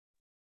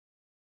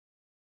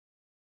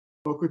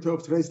Boker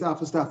Tov. Today's daf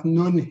is daf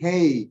Nun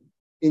Hey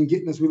in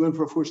Gitin, as we learn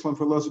for Fushlam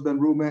for Lozer ben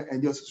Ruma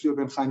and Yosef Shua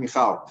ben Chaim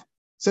Michal.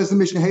 Says the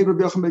Mishnah, Hey,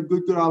 Rabbi Yochanan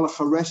good ala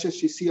Charesha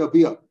Shisi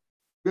Aviyah.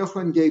 Rabbi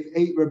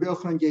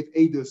Yochanan gave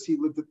Eidos. He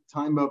lived at the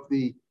time of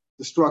the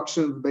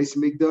destruction of the Beis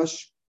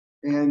Hamikdash,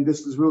 and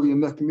this is really a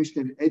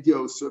Mishnah in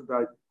Edios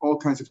about all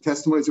kinds of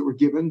testimonies that were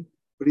given.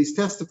 But he's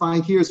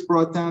testifying here is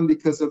brought down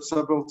because of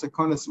several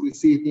takonas that we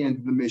see at the end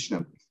of the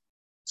Mishnah.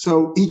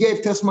 So he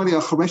gave testimony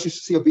of Charesha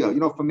Shisi Aviyah.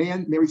 If a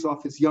man marries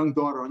off his young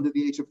daughter under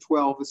the age of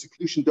 12, it's a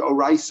kedushin de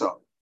oraisa.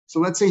 So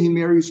let's say he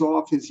marries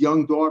off his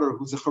young daughter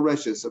who's a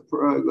Chareshes,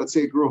 let's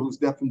say a girl who's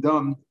deaf and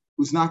dumb,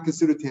 who's not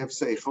considered to have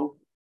seichel,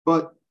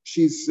 but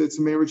it's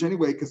a marriage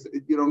anyway because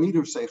you don't need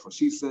her seichel.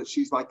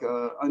 She's like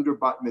under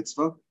bat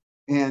mitzvah,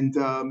 and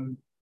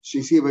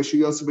she's here by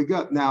Shiyos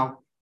Begut. Now,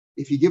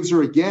 if he gives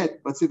her a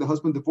get, let's say the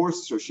husband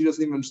divorces her, she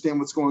doesn't even understand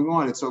what's going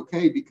on. It's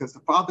okay because the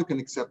father can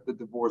accept the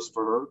divorce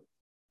for her.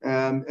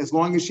 As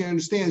long as she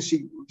understands,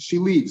 she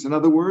leaves. In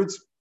other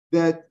words,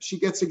 that she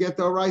gets a get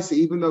the oraisa,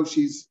 even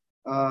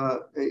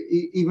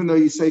though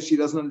you say she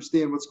doesn't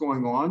understand what's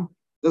going on,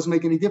 doesn't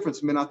make any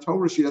difference. Minat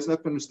Torah, she doesn't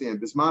have to understand.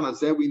 Bismana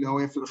Zeh, we know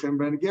after the Chem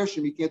Ben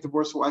Gershom, you can't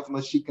divorce a wife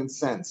unless she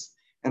consents.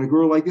 And a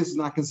girl like this is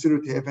not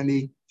considered to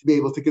be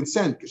able to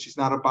consent because she's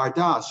not a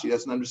bardas. She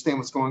doesn't understand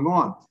what's going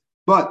on.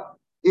 But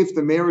if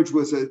the marriage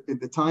was at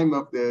the time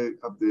of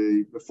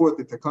before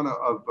the takana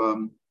of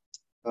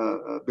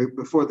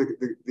before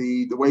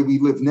the way we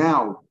live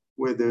now,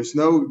 where there's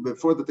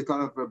before the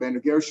takana of Ben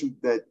Gershom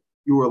that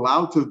you were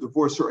allowed to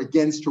divorce her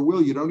against her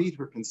will, you don't need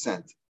her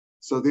consent.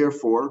 So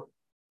therefore,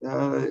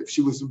 if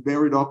she was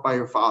married off by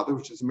her father,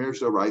 which is a marriage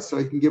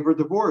d'oraisa, you can give her a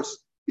divorce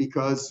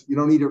because you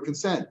don't need her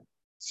consent.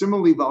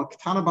 Similarly,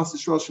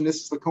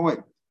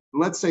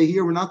 let's say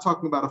here we're not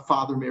talking about a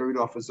father married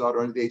off his daughter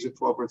under the age of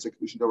 12, where it's a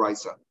kedushin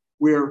d'oraisa,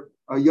 where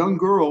a young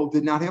girl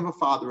did not have a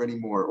father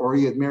anymore, or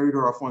he had married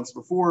her off once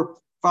before.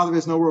 Father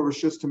has no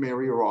rishus to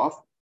marry her off.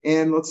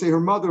 And let's say her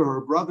mother, her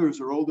brothers,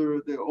 or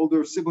the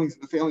older siblings in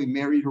the family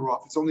married her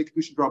off. It's only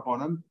kedushin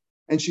drabanan,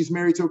 and she's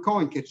married to a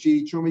Kohen. Can she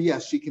eat truma?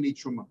 Yes, she can eat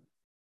truma.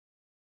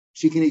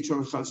 She can eat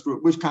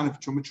truma. Which kind of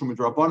truma? Truma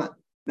drabanan,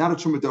 not a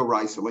truma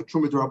d'oraisa, like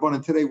truma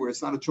drabanan today, where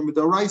it's not a truma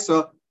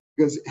d'oraisa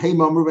because hey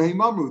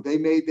mamru.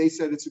 They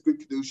said it's a good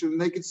kedushin, and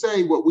they could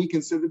say what we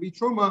consider to be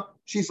truma,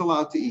 she's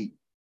allowed to eat.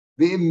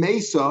 The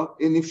mesa,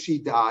 and if she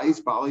dies,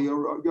 bali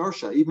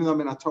yarsha, even though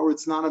in Torah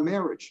it's not a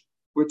marriage.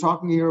 We're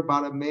talking here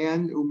about a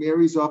man who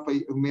marries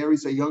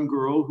a young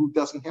girl who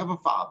doesn't have a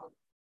father.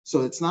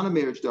 So it's not a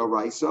marriage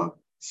d'oraisa.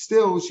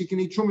 Still, she can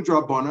eat truma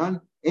drabanan,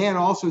 and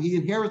also he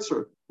inherits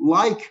her.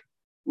 Like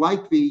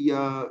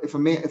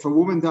if a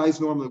woman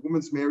dies normally, a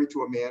woman's married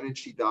to a man and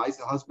she dies,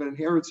 the husband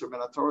inherits her.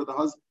 Torah, the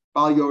husband,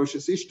 bal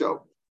yorishas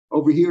ishto.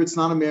 Over here, it's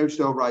not a marriage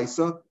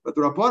d'oraisa, but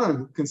the Rabbanan,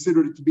 who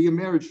considered it to be a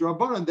marriage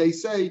d'Rabbanan, they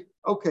say,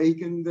 okay,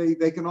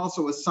 they can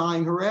also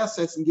assign her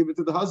assets and give it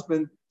to the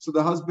husband, so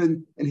the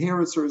husband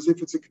inherits her as if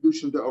it's a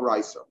kedushin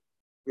d'oraisa.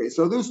 Okay,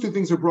 so those two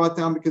things are brought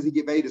down because he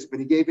gave Eidos, but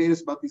he gave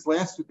Eidos about these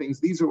last two things.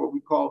 These are what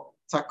we call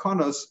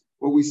takonas,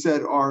 what we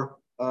said are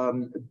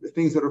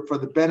things that are for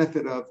the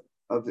benefit of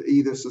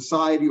either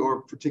society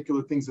or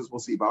particular things, as we'll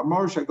see.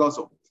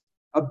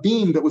 A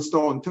beam that was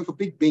stolen, took a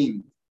big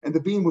beam, and the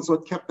beam was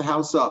what kept the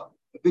house up.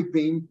 A big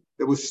beam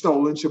that was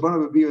stolen.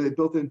 Shabbat Babir, they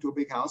built it into a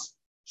big house.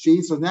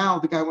 So now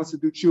the guy wants to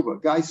do tshuva.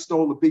 Guy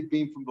stole a big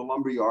beam from the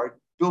lumber yard,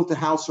 built a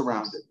house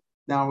around it.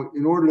 Now,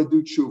 in order to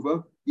do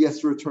tshuva, he has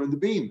to return the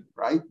beam,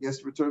 right? He has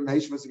to return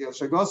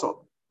the.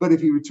 But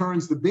if he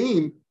returns the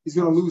beam, he's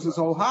going to lose his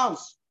whole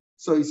house.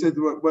 So he said,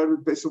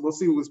 so we'll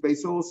see what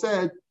Basil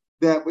said,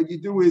 that what you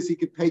do is he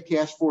could pay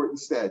cash for it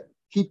instead.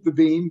 Keep the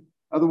beam,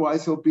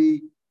 otherwise he'll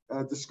be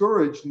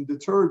discouraged and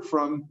deterred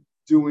from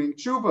doing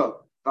tshuva.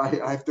 I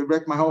have to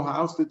wreck my whole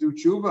house to do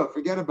tshuva.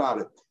 Forget about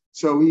it.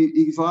 So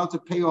he's allowed to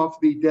pay off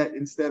the debt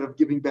instead of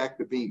giving back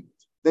the beam.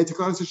 They took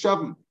on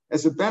shavim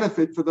as a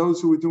benefit for those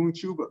who are doing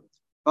tshuva.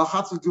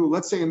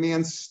 Let's say a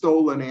man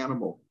stole an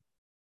animal,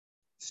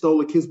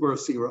 stole a kizbar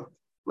sira.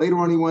 Later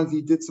on,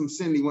 he did some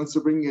sin. He wants to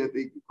bring it.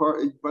 He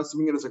wants to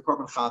bring it as a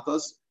korban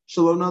chatas.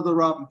 Shalom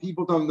rabin.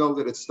 People don't know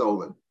that it's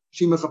stolen.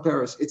 Shima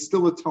chaperes. It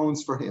still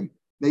atones for him.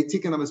 They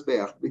tikkun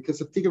hamizbeach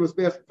because of tikkun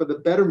hamizbeach for the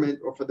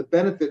betterment or for the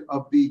benefit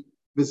of the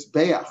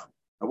Mizbeach.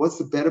 Now, what's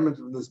the betterment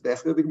of the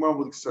Mizbeach? The Gemara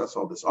will discuss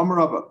all this. Amar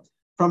Rabba,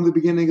 from the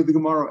beginning of the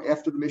Gemara,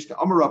 after the Mishnah.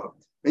 Amar Rabba,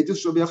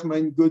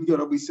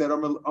 good. We said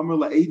Amar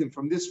La'edim.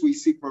 From this, we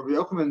see from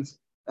Rabbi Yochanan's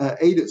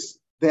Eidos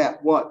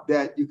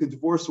that you can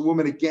divorce a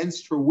woman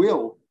against her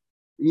will,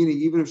 meaning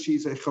even if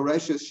she's a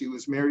Chareshes, she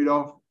was married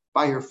off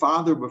by her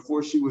father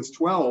before she was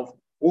 12,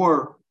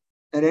 or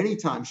at any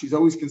time, she's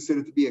always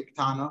considered to be a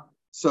Ketana.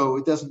 So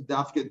it doesn't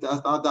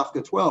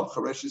dafka 12.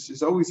 Chareshes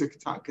is always a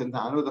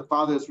kandana. The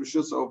father has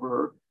rishus over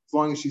her as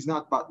long as she's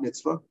not bat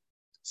mitzvah.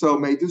 So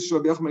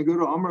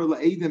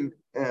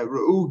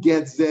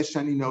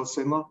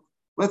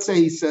let's say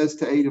he says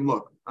to Adam,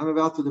 look, I'm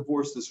about to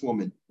divorce this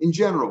woman. In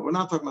general, we're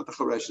not talking about the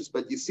Chareshes,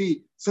 but you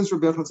see, since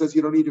Rabbi Yochanan says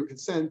you don't need her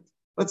consent,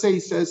 let's say he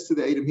says to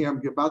the Adam here,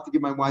 I'm about to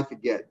give my wife a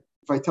get.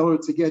 If I tell her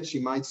it's a get, she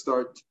might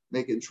start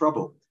making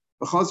trouble.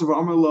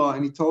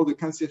 And he told her,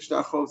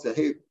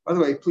 hey, by the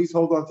way, please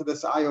hold on to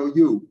this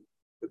IOU.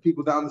 The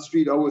people down the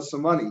street owe us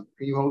some money.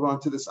 Can you hold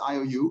on to this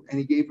IOU? And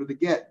he gave her the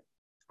get.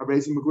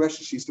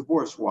 She's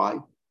divorced. Why?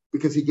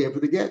 Because he gave her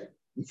the get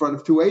in front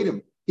of two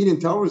Adam. He didn't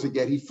tell her it was a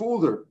get. He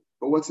fooled her.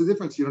 But what's the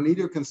difference? You don't need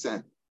her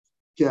consent.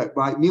 Yeah,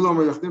 by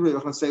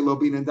Milom say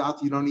Lobin and Data,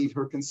 you don't need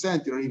her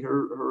consent, you don't need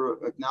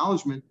her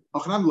acknowledgement.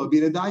 Isn't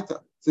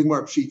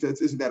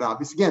that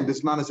obvious? Again,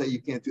 this man say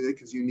you can't do that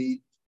because you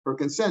need her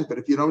consent. But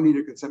if you don't need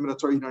her consent, you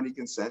don't need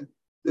consent,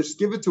 just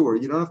give it to her.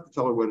 You don't have to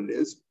tell her what it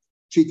is.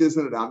 Cheat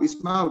isn't it obvious?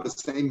 The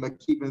same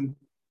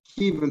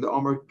even the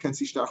Omer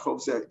Kensi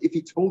Shtachov said, if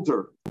he told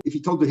her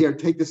here,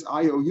 take this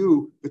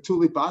IOU,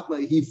 Batuli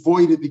Batle, he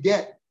voided the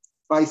get.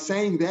 By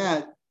saying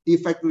that, he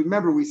effectively,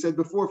 remember, we said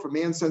before, if a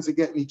man sends a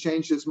get and he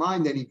changed his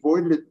mind, then he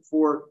voided it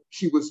before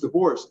she was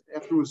divorced.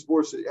 After she was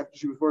divorced,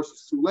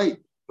 it's too late.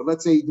 But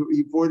let's say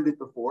he voided it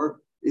before,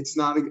 it's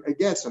not a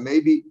get. So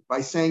maybe by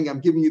saying, I'm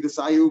giving you this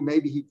IOU,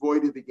 maybe he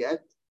voided the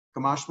get.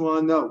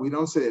 Kamashmalan, no, we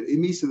don't say it.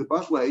 In Misa the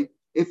Batle,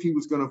 if he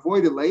was going to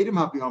void it,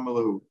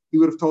 he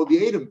would have told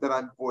the Adam that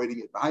I'm voiding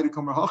it.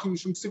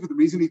 The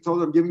reason he told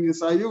her I'm giving you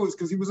this IOU is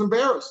because he was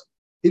embarrassed.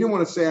 He didn't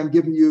want to say I'm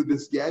giving you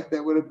this get.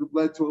 That would have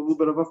led to a little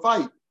bit of a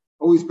fight.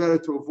 Always better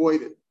to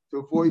avoid it, to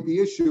avoid the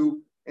issue.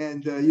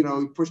 And, he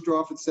pushed her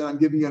off and said, I'm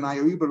giving you an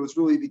IOU, but it was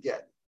really the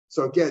get.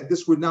 So again,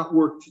 this would not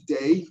work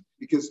today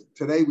because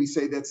today we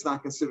say that's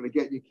not considered a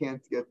get. You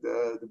can't get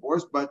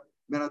divorced. But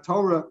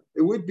Torah,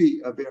 it would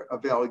be a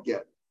valid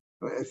get.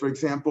 For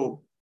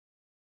example,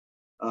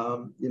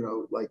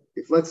 like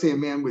if let's say a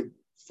man would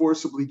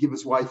forcibly give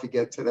his wife a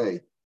get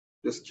today,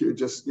 just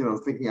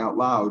thinking out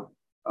loud,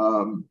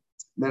 then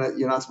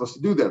you're not supposed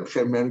to do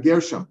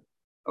that.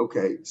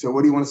 Okay, so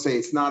what do you want to say?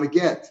 It's not a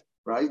get,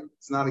 right?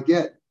 It's not a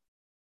get.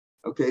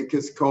 Okay,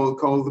 because but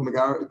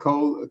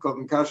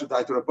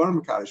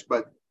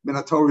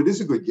Torah, it is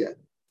a good get.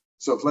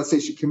 So if let's say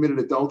she committed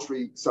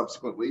adultery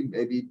subsequently,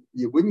 maybe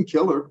you wouldn't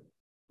kill her.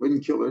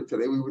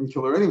 Today we wouldn't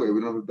kill her anyway.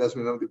 We don't have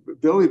the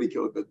ability to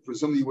kill her, but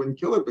presumably you wouldn't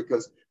kill her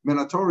because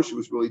Torah, she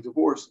was really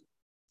divorced.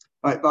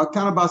 All right,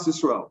 Ba'kana Bas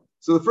Yisrael.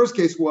 So the first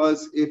case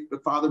was if the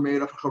father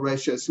married a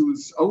chareshes,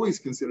 who's always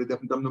considered deaf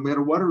and dumb, no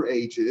matter what her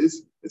age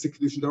is, it's a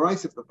kedushin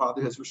d'oraisa if the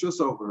father has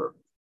reshus over her.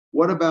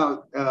 What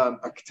about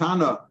a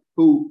ketana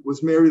who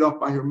was married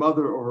off by her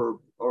mother or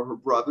her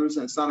brothers,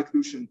 and it's not a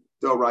kedushin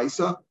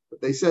d'oraisa?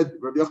 But they said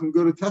Rabbi Yochanan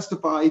go to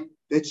testify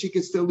that she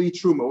could still eat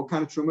truma. What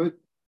kind of truma?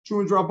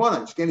 Truma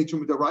d'rabbanan. She can't eat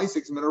truma d'oraisa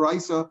because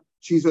d'oraisa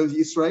she's a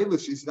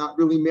Yisraelis. She's not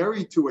really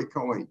married to a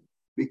Kohen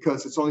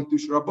because it's only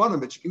kedushin d'rabbanan,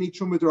 but she can eat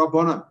truma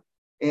d'rabbanan.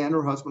 And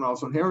her husband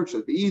also inherits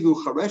it. Now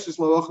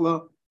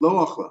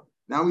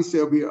we say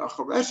it'll be a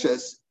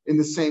chareshes in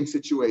the same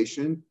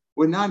situation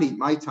would not eat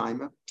my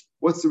time.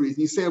 What's the reason?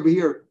 You say over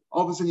here,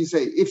 all of a sudden you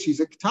say, if she's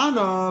a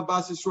ketana,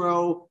 Bas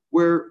Yisrael,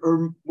 where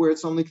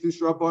it's only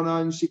kedusha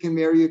rabbanan, she can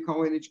marry a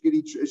Kohen and she could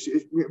eat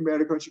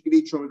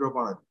truma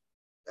rabbanan.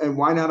 And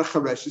why not a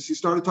chareshes? You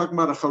started talking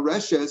about a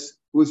chareshes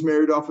who was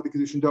married off with the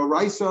kedushin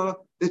d'oraisa,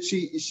 that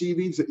she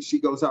leaves it. She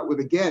goes out with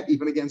a get,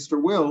 even against her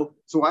will.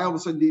 So why all of a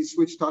sudden do you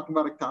switch talking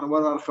about a ketana? What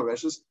about a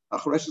chareshes? A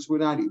chareshes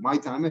would not eat. My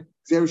time,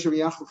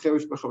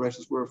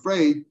 we're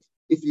afraid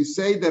if you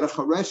say that a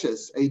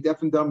chareshes, a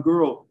deaf and dumb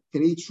girl,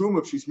 can eat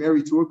truma if she's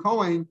married to a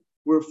Kohen,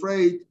 we're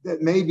afraid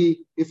that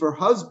maybe if her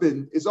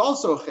husband is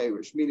also a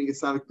cherish, meaning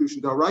it's not a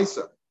kedushin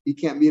d'oraisa, he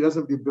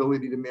doesn't have the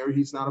ability to marry,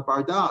 he's not a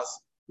bardas.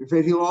 We're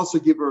afraid he'll also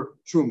give her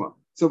truma.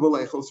 So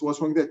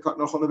what's wrong with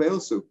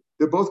that?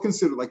 They're both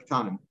considered like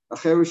tanim. A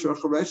cherish or a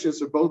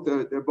chereshes are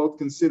they're both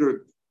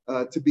considered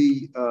to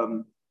be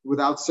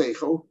without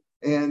seichel,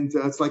 and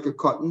it's like a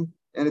cotton.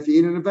 And if you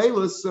eat an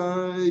avelus,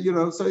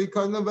 so you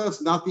cut an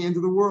avelus, not the end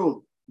of the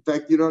world. In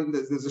fact,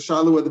 there's a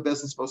shiloh where the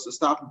best is supposed to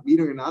stop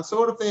eating or not. So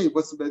what if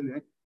what's the best?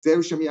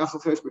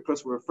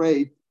 Because we're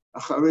afraid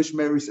a cherish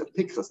marries a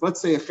pikchas. Let's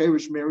say a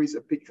cherish marries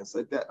a pikchas,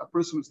 a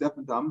person who's deaf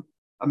and dumb,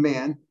 a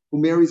man who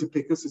marries a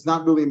pikchas. It's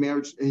not really a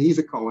marriage. He's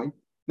a Kohen.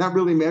 Not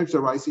really marriage to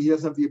Raisa. He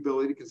doesn't have the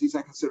ability because he's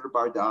not considered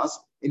bardas,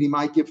 and he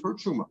might give her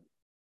truma.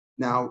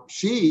 Now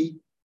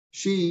she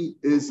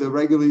is a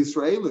regular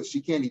Israeli.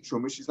 She can't eat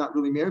truma. She's not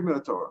really married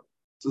to Torah.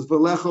 So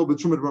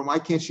why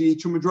can't she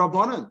eat truma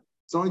drabanan?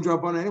 It's only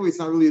drabanan anyway. It's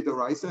not really a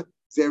deraisa.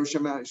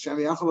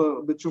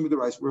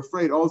 We're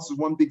afraid. All this is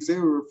one big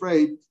zera. We're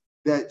afraid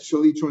that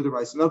she'll eat truma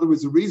deraisa. In other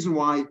words, the reason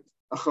why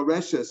a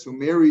chareshes who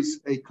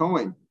marries a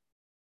Kohen,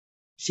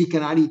 she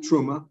cannot eat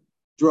truma,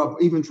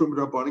 even truma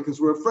drabanan,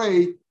 because we're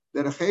afraid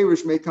that a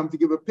cherish may come to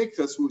give a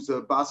pikchas who's a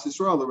Bas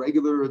Yisrael, a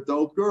regular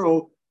adult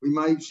girl.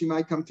 She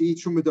might come to eat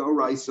truma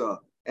d'oraisa,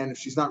 and if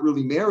she's not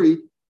really married,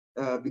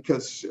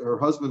 because her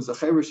husband's a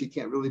cherish, she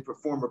can't really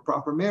perform a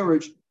proper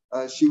marriage.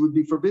 She would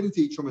be forbidden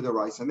to eat truma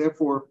d'oraisa, and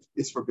therefore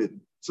it's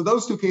forbidden. So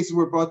those two cases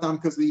were brought down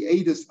because of the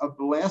edus of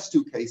the last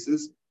two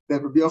cases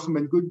that Rabbi Yochanan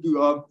ben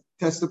Guddu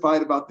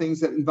testified about things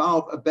that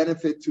involve a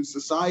benefit to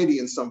society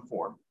in some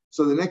form.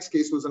 So the next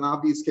case was an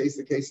obvious case,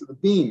 the case of the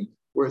beam,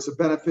 where it's a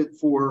benefit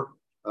for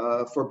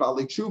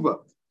Bali Tshuva,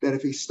 that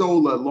if he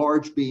stole a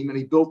large beam and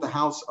he built the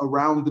house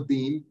around the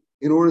beam,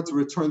 in order to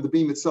return the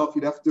beam itself,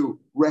 you'd have to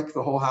wreck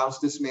the whole house,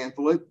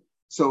 dismantle it.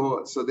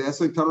 So the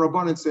Esek Tan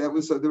Rabbanan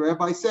said, so the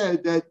rabbi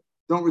said that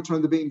don't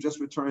return the beam, just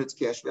return its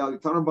cash value.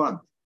 Tan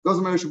Rabbanan.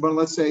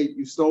 Let's say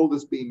you stole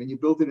this beam and you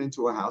built it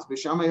into a house.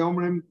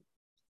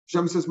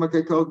 Shem says,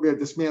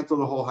 dismantle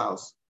the whole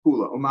house. If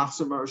you're going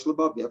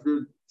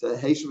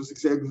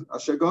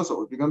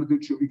to do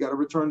tshuva, you got to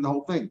return the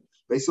whole thing.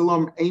 Just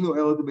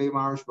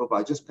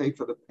pay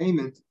for the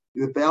payment,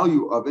 the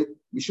value of it,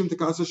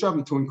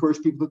 to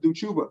encourage people to do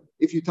tshuva.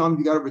 If you tell him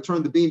you got to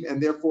return the beam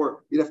and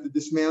therefore you'd have to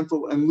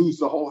dismantle and lose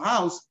the whole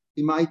house,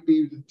 he might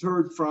be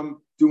deterred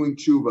from doing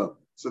tshuva.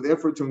 So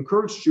therefore, to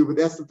encourage tshuva,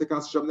 that's the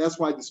Tikkun Shabbat. That's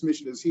why this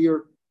mission is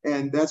here,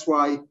 and that's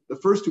why the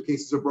first two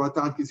cases are brought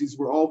down, because these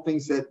were all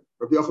things that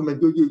Rabbi Yochanan ben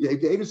Gugu gave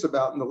Edus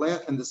about.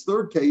 And this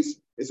third case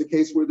is a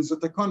case where there's a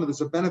takana,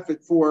 there's a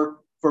benefit for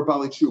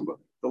Bali tshuva.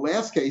 The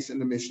last case in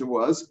the mission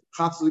was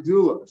Chatzas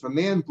Gdula. If a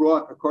man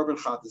brought a korban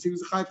chatzas, he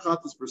was a chayv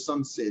chatzas for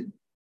some sin,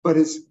 but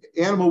his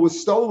animal was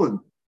stolen.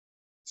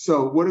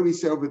 So what do we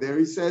say over there?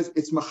 He says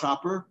it's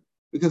machaper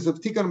because of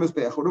Tikkun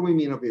Mizbeach. What do we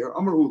mean over here?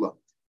 Amar Ula.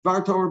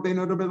 Torah,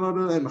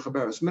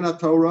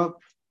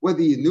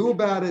 whether you knew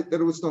about it, that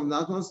it was stolen,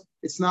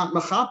 it's not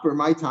mechaper,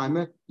 my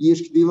time, he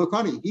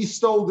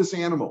stole this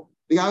animal.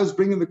 The guy was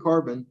bringing the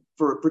carbon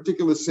for a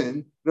particular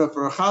sin, for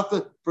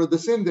the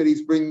sin that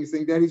he's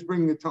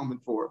bringing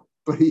atonement for,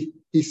 but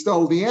he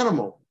stole the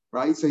animal,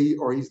 right? So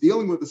he's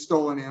dealing with a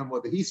stolen animal,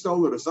 whether he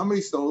stole it or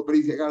somebody stole it, but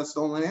he's got a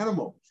stolen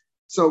animal.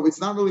 So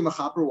it's not really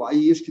mechaper. Why?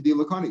 Yish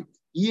kedilakani.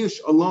 Yish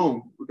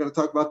alone, we're going to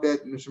talk about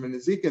that in Nishman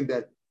Ezekiel,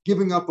 that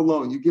giving up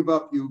alone, you give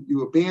up,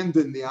 you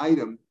abandon the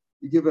item,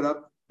 you give it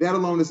up. That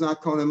alone is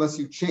not kohen unless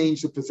you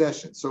change the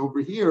possession. So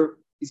over here,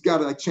 he's got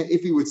to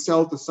if he would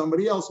sell to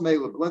somebody else, maybe.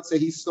 But let's say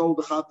he stole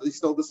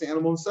this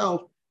animal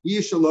himself.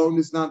 Yish alone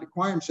is not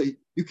required. So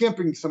you can't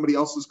bring somebody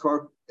else's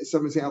car,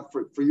 somebody's animal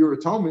for your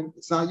atonement.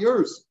 It's not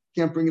yours.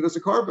 You can't bring it as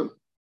a carbon.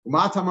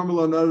 Why? So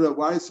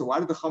why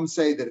did the Chum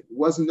say that if it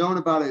wasn't known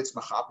about it, it's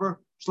machaper?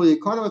 So the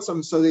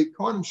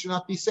kohen should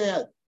not be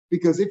sad,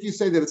 because if you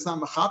say that it's not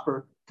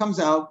machaper, comes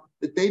out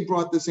that they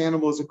brought this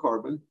animal as a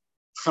carbon.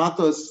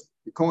 Chatas,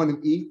 the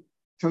Kohanim eat.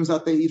 Turns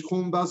out they eat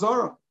chum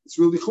bazara. It's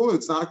really chum.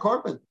 It's not a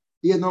carbon.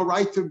 He had no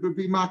right to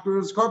be makdir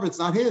as a carbon. It's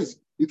not his.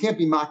 You can't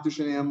be makdish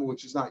an animal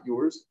which is not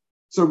yours.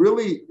 So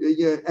really,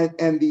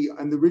 and the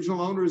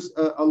original owners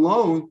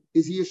alone,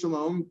 his yish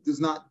alone does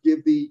not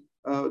give the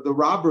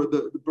robber,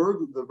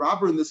 the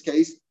robber in this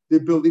case, the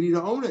ability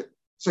to own it.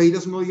 So he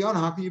doesn't really own it.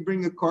 How can you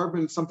bring a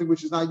carbon, something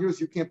which is not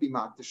yours? You can't be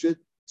makdish it.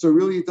 So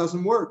really, it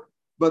doesn't work.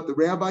 But the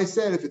rabbi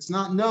said if it's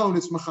not known,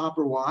 it's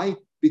machaper. Why?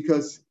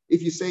 Because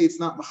if you say it's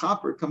not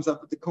machaper, it comes up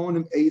with the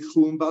kohanim eid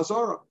chum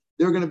bazara.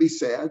 They're going to be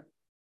sad,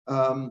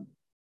 and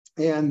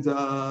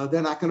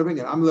they're not going to bring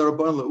it.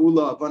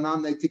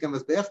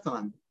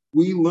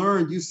 We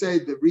learned. You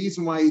said the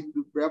reason why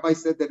the rabbi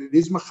said that it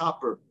is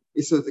machaper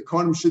is so that the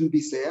kohanim shouldn't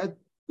be sad.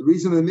 The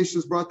reason the Mishnah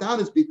is brought down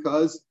is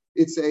because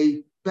it's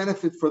a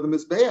benefit for the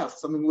mizbeach,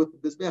 something with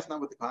the mizbeach, not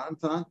with the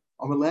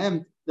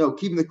kohanim. No,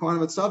 keeping the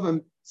kohanim at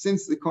savim.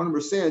 Since the kohanim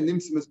are sad,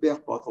 nimsim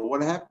mizbeach batal.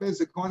 What happens?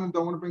 The kohanim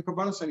don't want to bring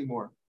karbanos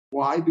anymore.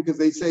 Why? Because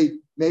they say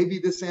maybe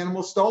this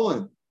animal's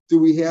stolen. Do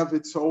we have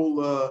its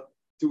whole?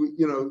 Do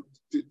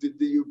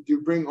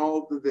you bring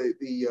all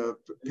the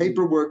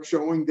paperwork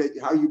showing that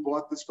how you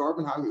bought this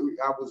carbon, how it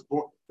was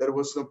born, that it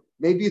was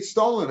maybe it's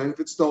stolen, and if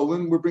it's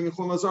stolen, we're bringing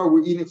chum bazara,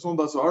 we're eating chum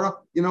bazara.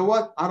 You know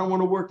what? I don't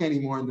want to work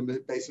anymore in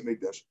the base of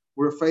Mikdash.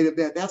 We're afraid of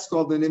that. That's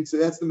called the nimsa.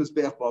 That's the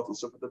mizbeach batal.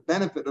 So for the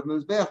benefit of the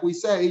mizbeach, we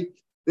say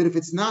that if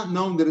it's not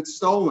known that it's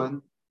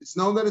stolen, it's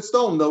known that it's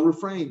stolen, they'll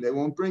refrain. They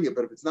won't bring it.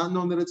 But if it's not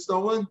known that it's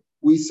stolen,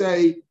 we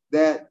say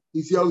that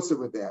he's Yosef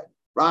with that.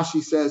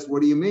 Rashi says,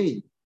 what do you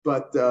mean?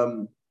 But,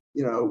 the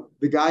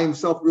guy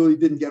himself really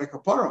didn't get a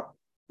kapara.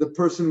 The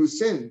person who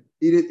sinned,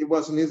 it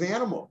wasn't his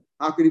animal.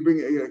 How could he bring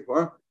a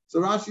kapara?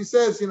 So Rashi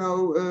says,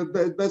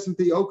 Besim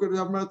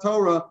Tiyokar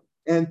Torah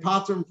and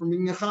Patrim from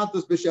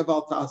Minyachatas B'Shev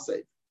Al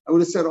Taseh. I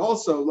would have said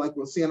also, like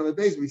we'll see on the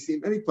base, we see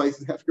in many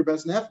places, Hefker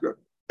Bes and Hefker.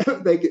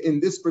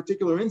 In this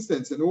particular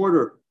instance, in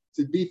order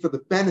to be for the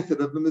benefit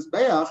of the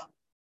Mizbeach,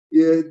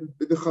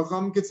 the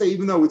Chacham could say,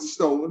 even though it's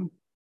stolen,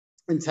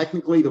 and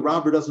technically the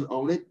robber doesn't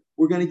own it,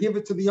 we're going to give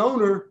it to the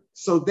owner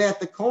so that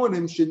the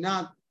Kohanim should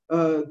not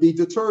be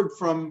deterred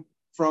from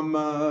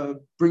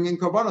bringing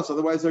karbanos.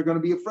 Otherwise, they're going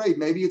to be afraid.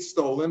 Maybe it's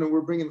stolen, and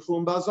we're bringing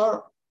chum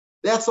bazar.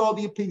 That's all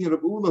the opinion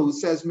of Ula, who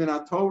says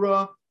Minat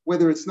Torah,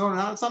 whether it's known or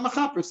not, it's not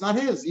machaper, it's not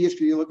his.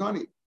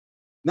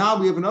 Now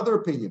we have another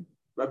opinion.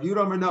 Rabbi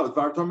Yudam knows.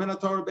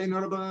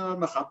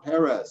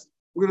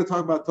 We're going to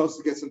talk about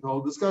Tosfos gets into the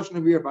whole discussion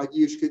over here about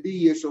Yish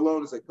Kadi, Yish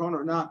alone is a kohen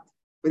or not.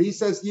 But he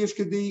says Yish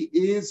Kadi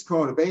is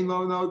kohen.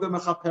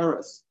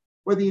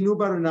 Whether you knew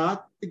about it or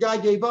not, the guy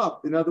gave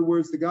up. In other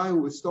words, the guy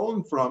who was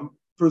stolen from,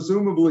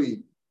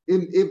 presumably,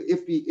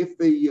 if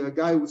the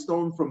guy who was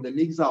stolen from the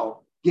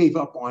Nigzal gave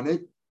up on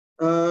it,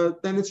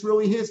 then it's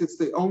really his. It's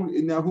the own.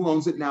 Now who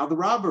owns it now? The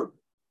robber.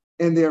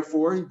 And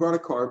therefore, he brought a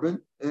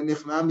carbon. And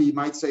Nichnami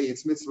might say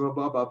it's mitzvah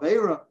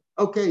b'aveira.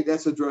 Okay,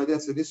 that's an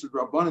issue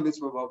rabban and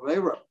mitzvah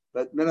b'aveira.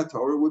 But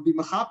Minatorah would be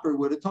Machaper,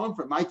 would atone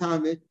for it. My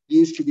time,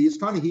 Yish Kedi is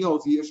Kani, he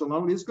holds the Yish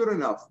alone is good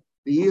enough.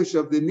 The Yish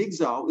of the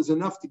Nigzal is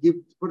enough to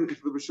put it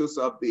into the Rishus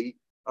of the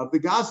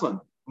Gazlan.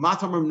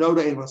 Matamar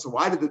Noda. So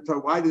why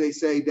do they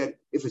say that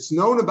if it's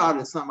known about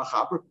it, it's not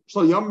Machaper?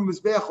 Shloyam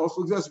Mizbech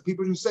also exists.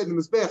 People who say the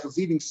Mizbech is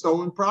eating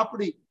stolen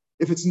property.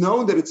 If it's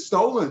known that it's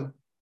stolen,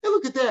 hey,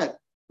 look at that.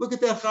 Look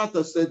at that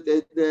chatas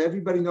that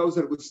everybody knows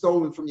that it was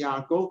stolen from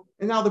Yaakov,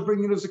 and now they're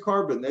bringing it as a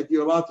carbon, that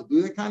you're allowed to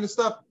do that kind of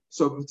stuff.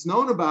 So if it's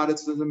known about it,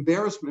 it's an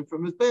embarrassment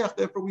from his beach.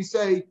 Therefore, we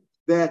say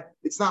that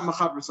it's not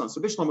machaber son. So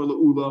Bishlam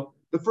Ula,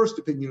 the first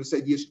opinion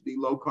said Yishdi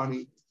Lo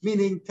Kani,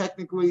 meaning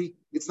technically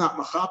it's not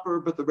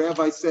machaber, but the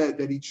rabbi said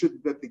that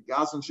that the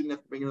Gazan shouldn't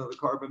have to bring another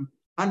carbon.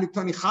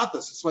 Hanuktani chatas.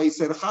 That's why he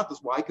said a chatas.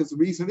 Why? Because the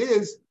reason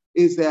is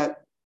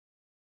that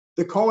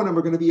the Kohanim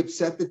are going to be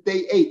upset that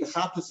they ate. The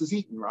chatas is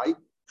eaten, right?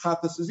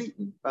 Chatas is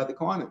eaten by the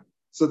Kohanim.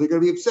 So they're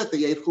going to be upset.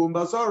 They ate chum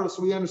bazara,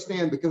 so we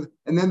understand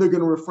and then they're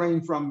going to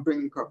refrain from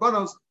bringing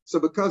karbanos. So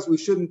because we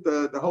shouldn't,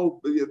 they'll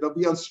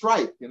be on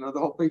strike. The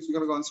whole thing's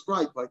going to go on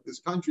strike, like this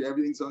country,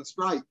 everything's on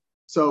strike.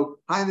 So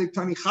Hainik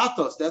Tani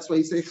chatos. That's why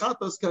you say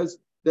chatos, because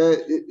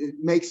it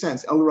makes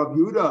sense. El Rav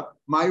Yehuda,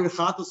 Ma'ir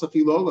chatos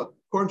afilola.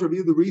 According to Rav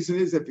Yehuda, the reason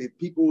is if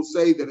people will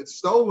say that it's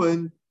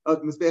stolen,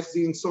 Mizbech is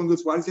eating stolen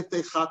goods. Why does it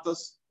say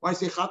chatos? Why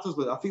say chatos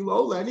with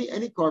afilola?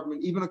 Any carbon,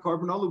 even a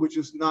carbanola, which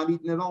is not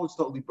eaten at all, it's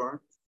totally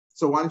burnt.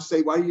 So why don't you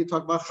say, why do you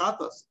talk about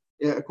chatas?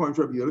 According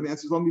to Rabbi Yehuda, the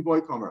answer is, let me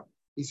boy, Kamar.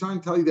 He's trying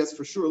to tell you that's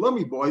for sure. Let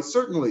me boy,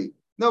 certainly.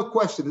 No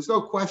question. There's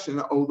no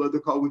question, Ola, the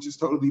call, which is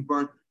totally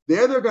burnt.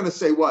 They're going to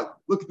say what?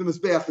 Look at the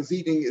Mizbeach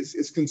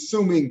is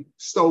consuming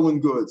stolen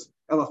goods.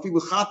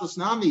 Elafilu chatas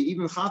nami,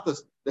 even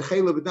chatas, the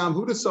chayla v'dam,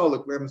 who does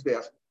solik, where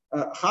Mizbeach?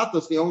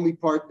 Chatas, the only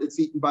part that's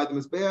eaten by the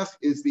Mizbeach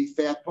is the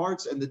fat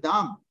parts and the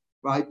dam,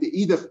 right? The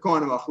idach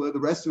kohanim achla, the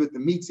rest of it, the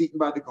meat's eaten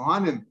by the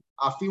kohanim.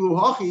 Afilu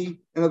hachi,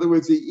 in other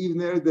words,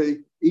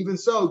 even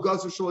so,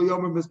 gazer shlo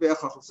yomer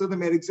Mizbeach. So they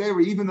made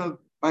exera, even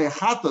by a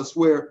chatas,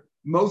 where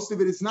most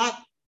of it is not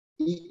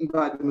eaten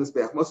by the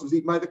Mizbeach, most of it is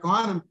eaten by the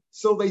kohanim.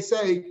 Still, they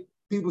say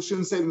people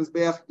shouldn't say the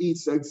Mizbeach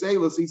eats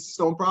exelas, eats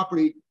stone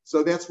property.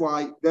 So that's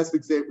the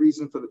exact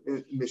reason for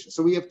the mission.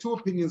 So we have two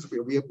opinions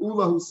here. We have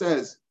Ula, who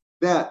says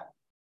that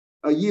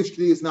a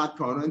Yishkri is not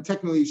Kona, and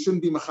technically it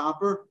shouldn't be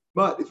Mechaper,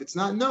 but if it's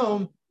not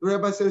known, the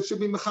rabbi said it should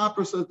be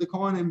Mechaper, so that the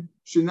Kohanim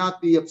should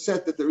not be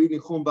upset that they're eating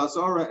Chum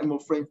Bazara and will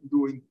refrain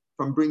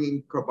from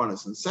bringing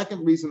Karbanis. And the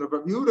second reason of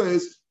Rabbi Yehuda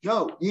is,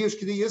 no,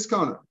 Yishkri is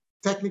Kona.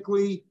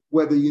 Technically,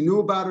 whether you knew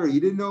about it or you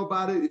didn't know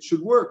about it, it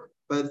should work.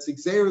 But it's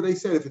Xer, they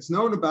said, if it's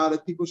known about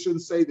it, people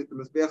shouldn't say that the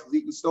Mizbeach is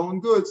eating stolen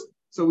goods.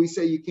 So we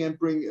say you can't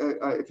bring,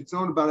 if it's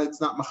known about it, it's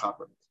not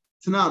Mechaper.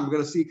 Tanam, we're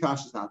going to see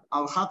Kashas now.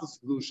 Al Chatas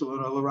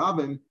Glushalon Al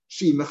Rabin,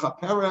 She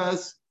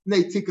Mechaperes,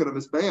 Ne Tikkun of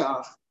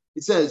Mizbeach.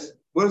 It says,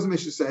 what does the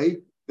Mishnah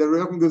say? That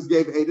Rebbe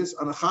gave Edis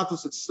on a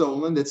Chatas that's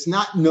stolen, that's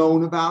not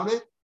known about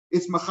it.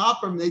 It's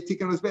Mechaper, Ne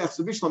Tikkun of Mizbeach.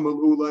 So Bishlam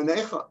Ula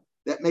Necha.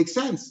 That makes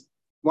sense.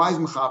 Why is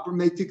Mechaper,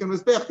 Ne Tikkun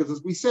of Mizbeach? Because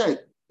as we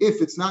said,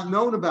 if it's not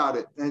known about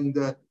it,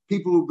 and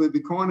people who be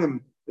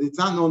Kohanim, it's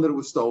not known that it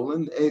was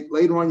stolen.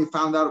 Later on, you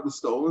found out it was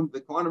stolen.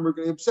 The Kohanim are going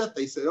to be upset.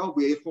 They say, "Oh,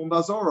 we ate Chum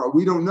Bazara.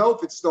 We don't know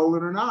if it's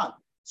stolen or not."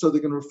 So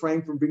they're going to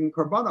refrain from bringing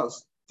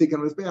karbanos. Tikkun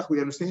Mizbeach. We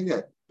understand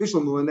that.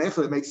 Bishlam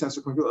Ulanecha. That makes sense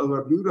according to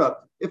Rabbi Yehuda.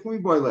 If we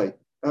boile,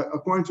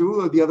 according to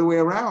Ula, the other way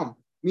around.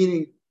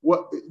 Meaning,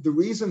 what the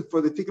reason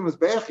for the Tikkun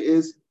Mizbeach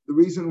is the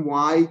reason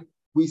why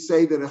we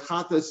say that a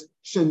chatas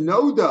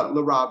shenoda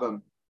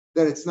l'rabim,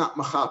 that it's not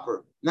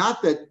machaper,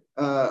 not that.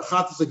 It's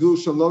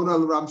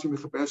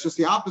just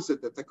the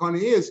opposite. That the Kana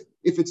is,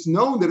 if it's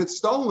known that it's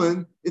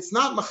stolen, it's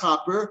not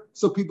machaper,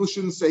 so people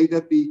shouldn't say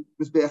that the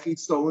Mizbeach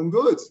eats stolen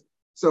goods.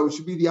 So it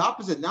should be the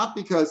opposite, not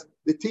because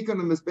the Tikkun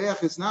of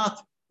Mizbeach is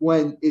not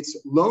when it's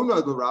lona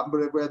l'rabim,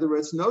 but rather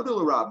it's noda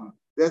l'rabim.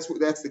 That's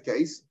the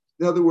case.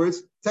 In other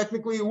words,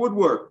 technically it would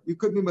work. You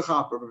could be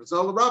machaper, but if it's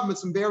all l'rabim,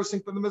 it's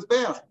embarrassing for the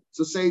Mizbeach.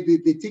 So say the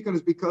Tikkun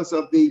is because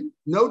of the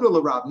noda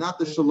l'rabim, not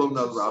the shalom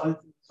l'rabim.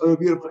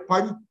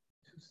 Pardon?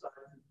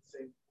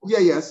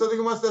 Yeah. So the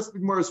Gemara, that's the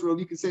Gemara's rule.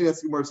 You can say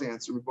that's the Gemara's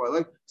answer.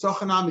 Like so,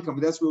 chanamikam,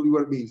 but that's really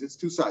what it means. It's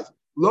two sides.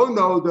 Lo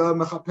no the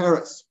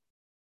mechaperes.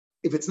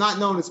 If it's not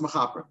known, it's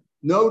mechaper.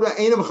 No the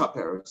ain't a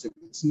mechaperes. If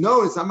it's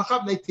known, it's not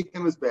mechaper. They take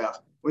him as beach.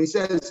 When he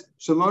says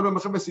shalom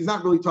mechaperes, he's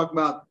not really talking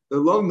about the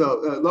low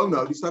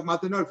note. He's talking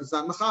about the note. If it's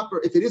not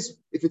mechaper, if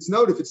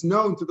it's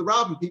known to the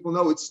rabbin, people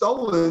know it's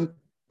stolen.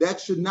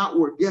 That should not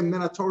work. Yeah,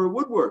 Minatorah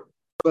would work,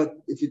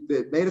 but if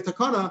it made a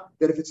takana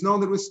that if it's known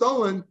that it was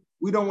stolen,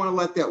 we don't want to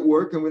let that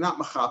work, and we're not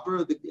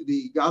machaper.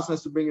 The Gazan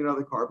has to bring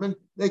another carbon.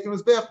 They can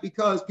Mizbeach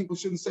because people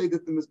shouldn't say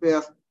that the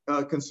Mizbeach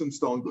consumes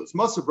stolen goods.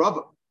 Masav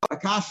Rabba,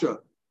 Akasha,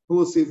 who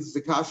will see if this is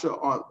Akasha,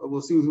 or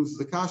we'll see who this is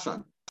Akasha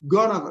on.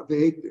 Ganav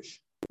v'hektish.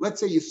 Let's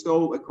say you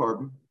stole a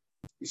carbon,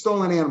 you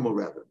stole an animal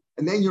rather,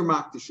 and then you're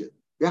maktish it.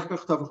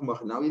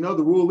 Now you know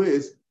the rule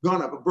is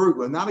Ganav, a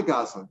burglar, not a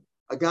Gazan.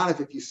 A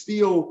Ganav,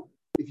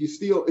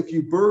 if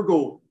you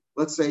burgle,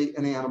 let's say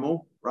an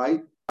animal,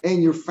 right?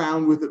 And you're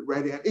found with it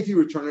ready. If you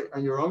return it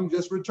on your own,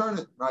 just return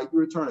it, right? You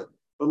return it.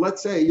 But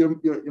let's say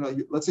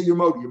let's say your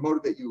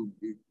motor that you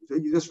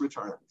just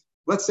returned.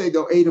 Let's say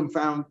though Adam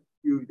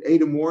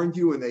warned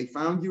you and they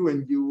found you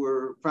and you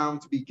were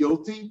found to be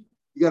guilty.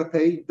 You got to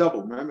pay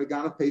double. Remember,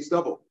 Gana pays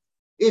double.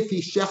 If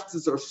he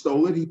shechtes or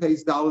stole it, he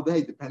pays dollar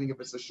day, depending if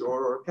it's a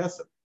shor or a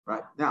kesef.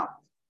 Right now,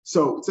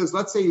 so it says,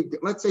 let's say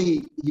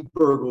he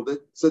burgled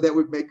it, so that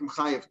would make him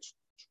chayav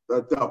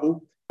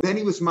double. Then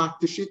he was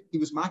makdish it. He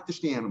was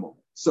makdish the animal.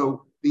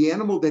 So the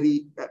animal that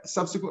he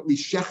subsequently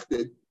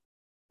shechted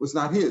was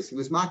not his. He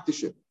was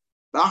makdish it.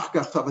 But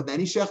then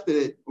he shechted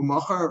it,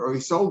 or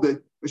he sold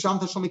it. He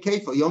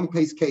only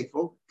pays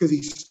kefil because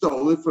he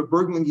stole it for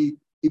burgling. He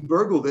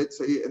burgled it,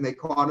 and they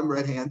caught him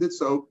red-handed.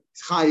 So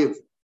it's chayav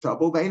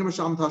double. He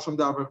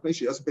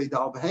doesn't pay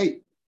dal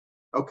b'hei.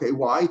 Okay,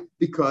 why?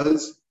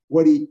 Because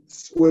what he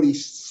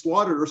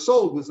slaughtered or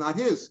sold was not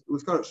his. It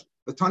was kaddish.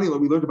 The Tanila,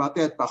 we learned about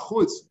that.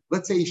 Bachutz,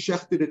 let's say he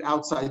shechted it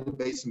outside the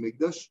base of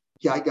Mikdash.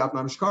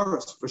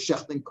 For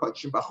shechting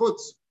kachim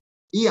bachutz.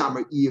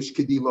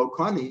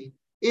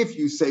 If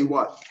you say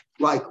what?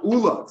 Like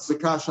Ula,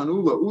 Zakash on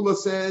Ula. Ula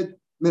said,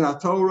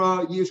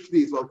 Minatora, Yish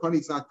Kedi, lo kani,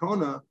 it's not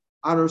Kona.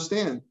 I don't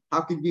understand.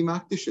 How could you be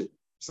makdish it?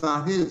 It's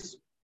not his,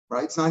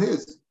 right? It's not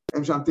his.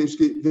 Chorus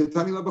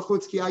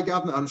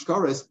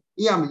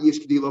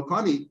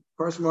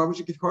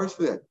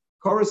for that.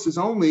 Chorus is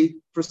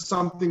only for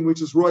something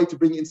which is right to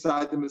bring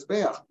inside the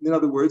mizbeach. In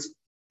other words,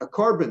 a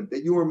carbon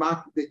that you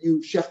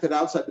shechted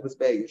outside the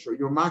mizbeach, or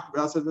you're maked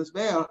outside the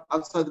mizbeach,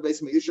 outside the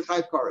base of you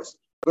shechayv chorus.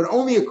 But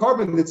only a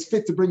carbon that's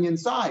fit to bring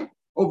inside.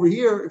 Over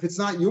here, if it's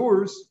not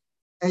yours,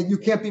 and you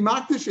can't be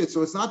makdish it,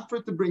 so it's not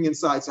fit to bring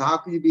inside. So how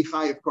can you be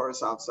chayav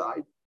chorus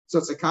outside? So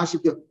it's a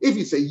kashif. If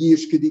you say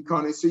yish kedi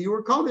kane, so you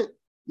were koned.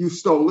 You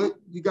stole it.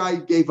 You guy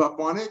gave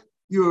up on it.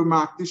 You were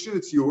makdish it.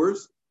 It's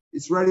yours.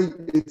 It's ready.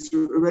 It's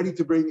ready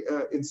to bring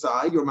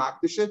inside. You're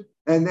makdish it.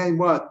 And then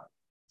what?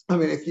 I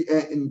mean, if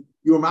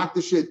you were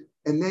makdish it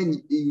and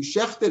then you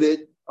shechted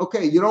it,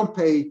 okay, you don't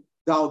pay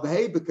dal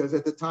b'hei because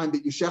at the time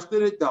that you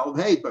shechted it, dal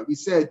b'hei. But we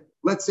said,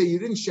 let's say you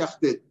didn't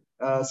shecht it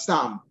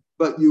stam,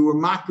 but you were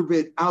makriv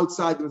it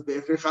outside the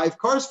mizbeach.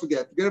 Cars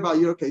forget about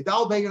you. Okay,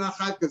 dal b'hei you're not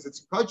chayiv because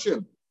it's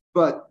kachim.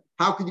 But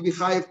how could you be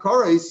chayiv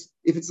kares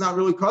if it's not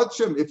really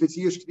kachim? If it's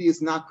yish k'di,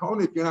 it's not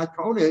konit. You're not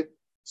konit.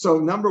 So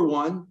number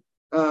one,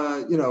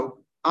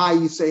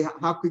 you say,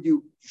 how could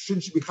you?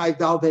 Shouldn't you be chayiv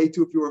dal b'hei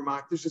too if you were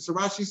makdish? So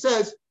Rashi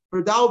says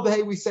for dal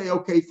b'hei we say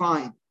okay,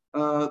 fine.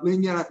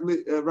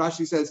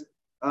 Rashi says.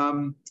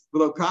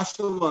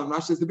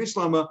 Rashi says the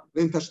Bishlama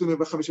then Tashlum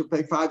b'chamish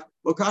pay 5.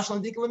 Lo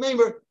kashlan dikla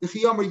member the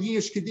chiyomer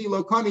yish kedi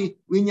lo kani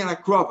linyan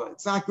akrova.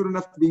 It's not good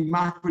enough to be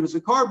makdish as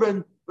a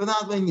carbon, but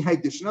not linyan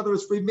hegdish. In other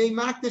words, for being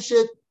makdish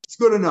it, it's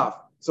good enough.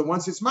 So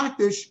once it's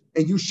makdish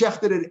and you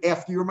shechted it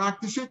after you're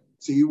makdish it,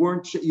 so you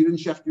didn't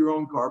shecht your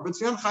own carbon.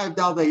 So you're not chayiv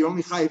dal, you're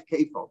only chayiv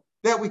kefo.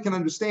 That we can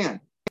understand.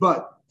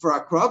 But for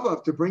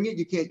akrava to bring it,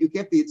 you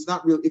can't be. It's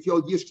not real. If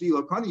you're yish kedi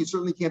lo kani, you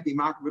certainly can't be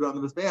makdish on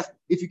the mizbeach.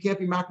 If you can't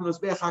be makdish on the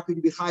mizbeach, how could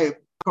you be chayiv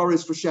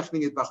kares for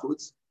shechting it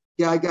bachutz?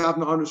 Yeah, I got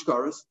no honors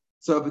kares.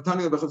 So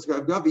Batani bachutz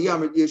gav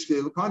yamer yish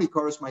kedi lo kani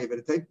kares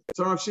ma'avedete.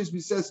 So Rav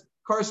Shishbi says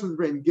kares with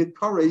brain get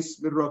kares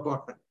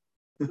midrabanan.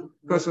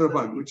 Kares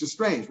midrabanan, which is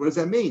strange. What does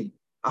that mean?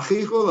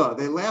 Achichula.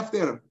 They laughed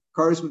at him.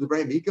 Kares with the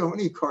brain. Mika, who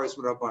need kares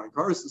with Rabbanan?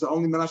 Kares is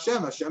only min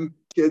Hashem. Hashem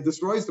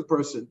destroys the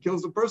person,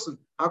 kills the person.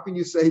 How can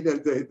you say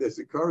that there's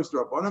a kares to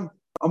Rabbanan?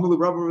 Amar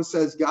Rabba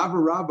says,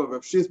 Gavra Rabba,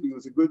 Rav Shizbi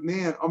was a good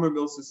man. Amar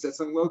Milsa says,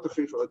 don't laugh at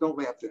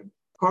him.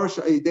 Kares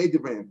ayidei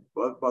devreim.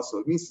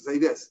 It means to say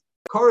this.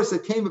 Kares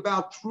that came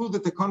about through the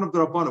Takan of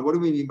the Rabbanan. What do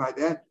we mean by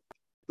that?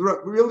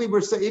 Really,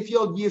 we're saying if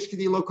you're yish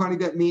kedi lo kani,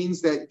 that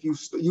means that if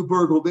you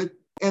burgled it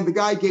and the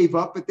guy gave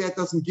up, but that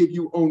doesn't give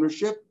you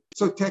ownership.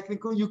 So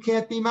technically, you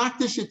can't be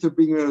makdish it to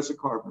bring it as a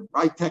carbon,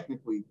 right?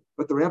 Technically.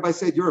 But the rabbi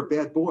said, you're a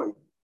bad boy.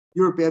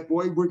 You're a bad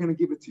boy. We're going to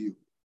give it to you.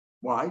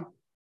 Why?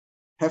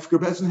 Hefker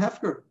bezin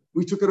hefker.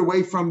 We took it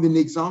away from the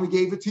nigzal. We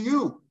gave it to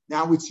you.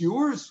 Now it's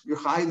yours. You're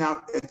high.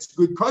 Now it's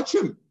good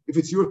kachim. If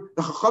it's your,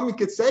 the chachamim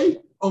could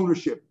say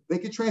ownership. They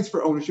could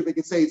transfer ownership. They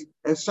could say,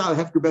 as shal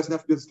hefker bezin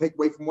hefker doesn't take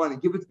away from one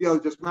and give it to the other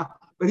just now.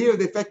 But here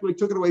they effectively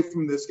took it away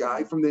from this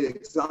guy, from the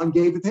nigzal, and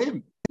gave it to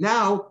him.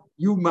 Now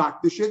you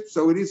makdish it,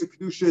 so it is a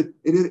kedusha.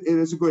 It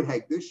is a good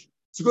hegdish.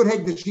 It's a good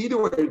hegdish either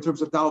way in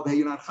terms of dal b'hei.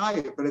 You're not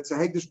chayiv, but it's a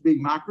hegdish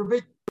being makriv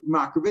it,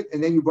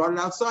 and then you brought it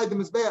outside the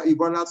mizbeach. You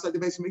brought it outside the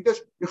base of mikdash.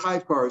 You're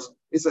chayiv kares.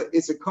 It's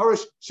a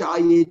karesh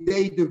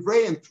sha'ayidei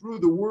devreim through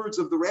the words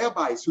of the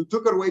rabbis who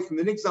took it away from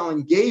the nigzal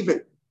and gave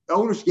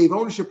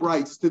ownership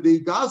rights to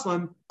the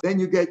gazlan. Then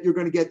you're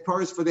going to get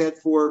kares for that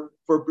for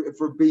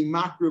being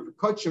makriv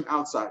kachim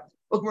outside.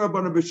 That's what I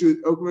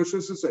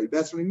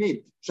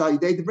mean.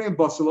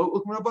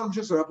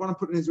 Rabbanan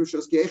put in his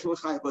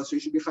rishos, so he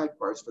should be chayiv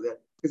kares for that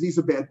because he's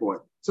a bad boy.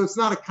 So it's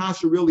not a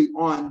kasha really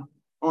on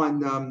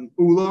Ula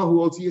who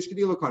holds yish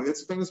kedi lo kani.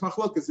 That's the famous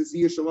machlokas. Is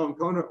yish alone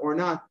kona or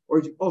not, or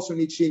you also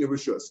need shina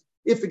rishos.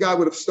 If the guy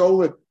would have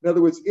stolen, in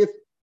other words, if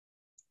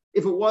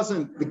it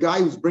wasn't the guy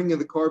who's bringing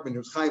the carbon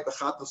who's chayiv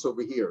b'chatos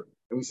over here,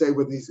 and we say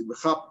whether he's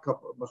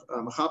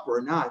machap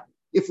or not.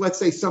 If let's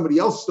say somebody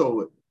else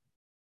stole it.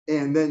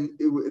 and then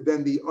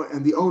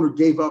the owner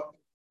gave up,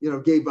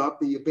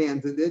 he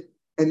abandoned it,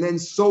 and then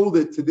sold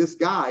it to this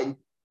guy,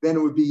 then it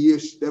would be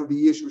yish. That would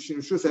be yish with shinu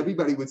rishus.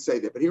 Everybody would say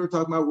that, but here we're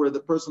talking about where the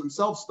person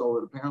himself stole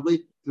it.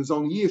 Apparently, there's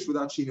only yish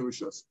without shinu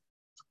rishus.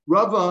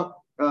 Rava,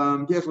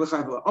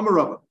 Amar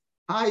Rava.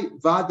 Hi,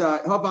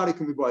 Vada. How about it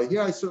can be boy?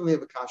 Here I certainly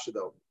have a kasha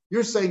though.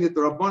 You're saying that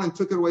the Rabbanan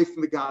took it away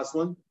from the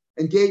Goslin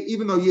and gave,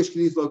 even though Yish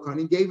Kediz Lo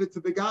Kohen, gave it to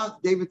the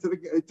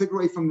took it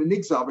away from the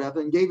Nigzal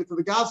rather and gave it to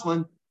the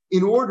Goslin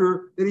in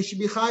order that he should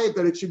be chayiv,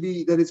 that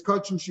his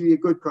kachim should be a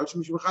good kachim,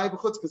 he should be chayiv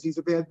b'chutz because he's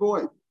a bad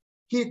boy.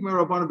 Did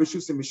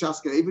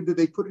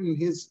they put it in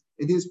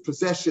his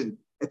possession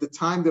at the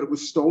time that it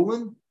was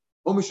stolen,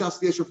 or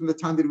mishaskel from the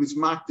time that it was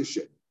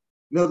makdashit?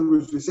 In other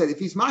words, we said if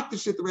he's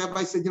makdashit, the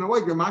rabbi said, you know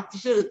what, you're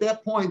makdashit at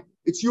that point,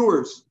 it's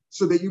yours,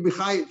 so that you be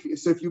chayiv.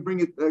 So if you bring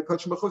it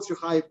kachim b'chutz, you're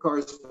chayiv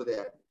cars for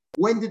that.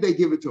 When did they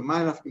give it to him?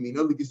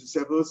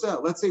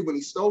 Let's say when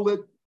he stole it,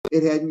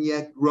 it hadn't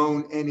yet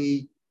grown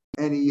any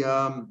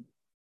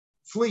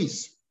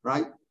fleece,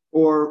 right?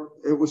 Or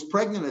it was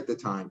pregnant at the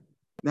time.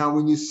 Now,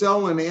 when you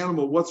sell an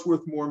animal, what's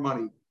worth more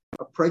money?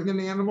 A pregnant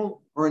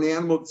animal or an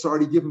animal that's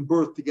already given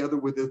birth together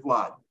with the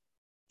vlad?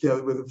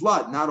 Together with the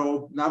vlad. Not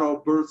all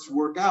births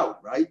work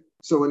out, right?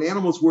 So an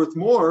animal's worth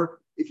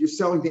more if you're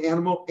selling the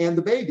animal and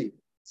the baby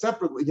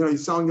separately. You're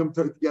selling them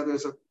together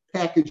as a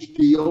package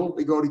deal.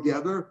 They go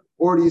together.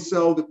 Or do you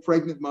sell the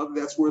pregnant mother?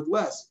 That's worth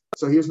less.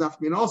 So here's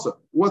nafkamin also.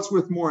 What's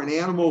worth more, an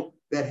animal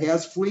that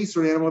has fleece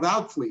or an animal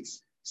without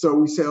fleece? So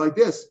we say like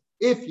this: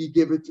 if they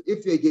gave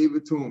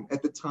it to him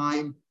at the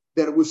time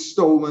that it was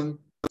stolen,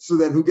 so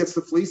then who gets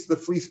the fleece? The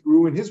fleece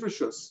grew in his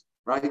rishus,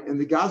 right? In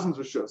the Gazlan's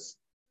rishus.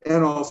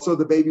 And also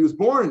the baby was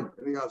born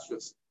in the Gazlan's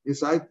rishus. You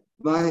say,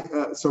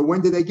 so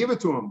when did they give it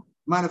to him?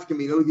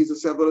 Manafkamino, he's a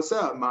sev.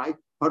 My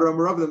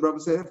Rabbi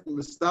said,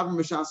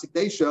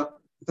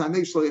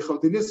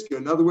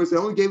 in other words, they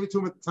only gave it to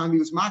him at the time he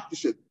was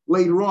makdashit.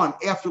 Later on,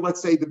 after,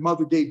 let's say, the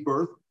mother gave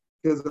birth,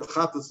 because the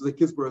chatas is a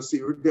kizbar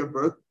asir, gave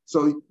birth,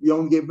 so you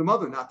only gave the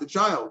mother, not the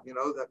child.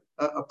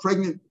 A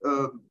pregnant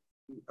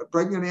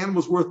animal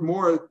is worth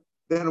more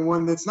than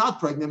one that's not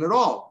pregnant at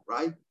all,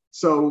 right?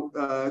 So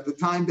the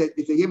time that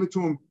if they gave it to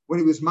him when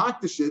he was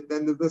makdashit,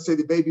 then let's say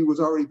the baby was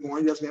already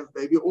born, he doesn't have a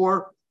baby,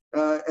 or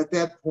at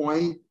that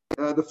point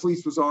the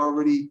fleece was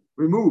already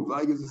removed.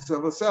 Like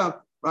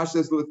Rashi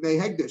says, "L'fnei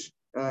hegdish,"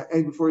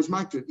 and before he's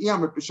makdashit.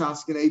 Iyamar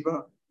b'shaskin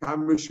eba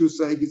kamar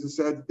shusay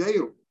said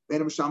deu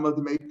ben mishama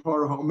to make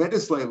par home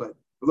medislelet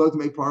below to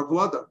make par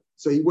vlada.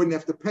 So he wouldn't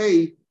have to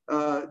pay.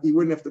 If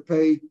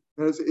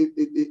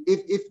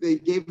they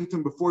gave it to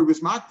him before he was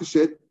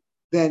makdashit,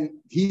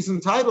 then he's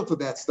entitled to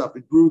that stuff.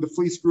 The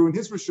fleece grew in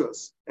his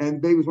rishus,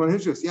 and baby was one of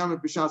his rishus.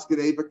 Yamet b'shas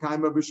kedeva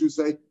kaima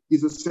b'shusay.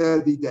 He's a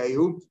sedi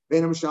deu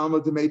ben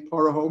mishama to make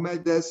par home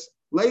medes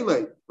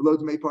lele below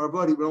to make par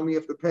vlada. He would only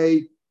have to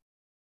pay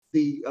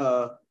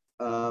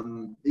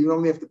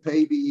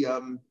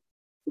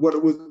what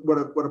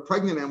a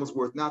pregnant animal's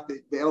worth, not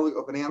the value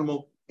of an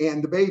animal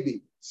and the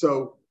baby.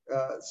 So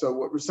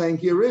what we're saying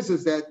here is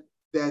that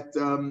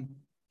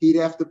he'd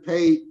have to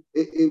pay.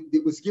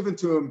 It was given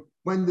to him.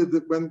 When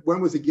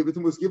was it given to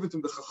him? It was given to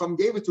him. The Chacham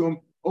gave it to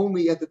him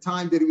only at the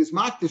time that he was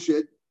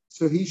makdashit,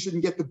 so he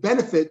shouldn't get the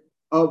benefit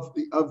of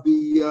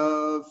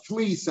the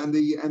fleece and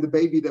the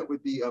baby that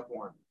would be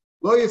born.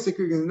 Lo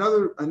Yasikrig,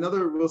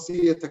 another we'll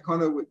see a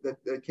takana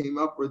that came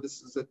up where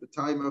this is at the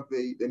time of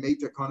they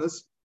made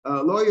takanas.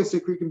 Lo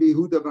Yasikrig can be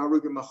Huda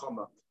Barugim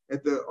Machama. As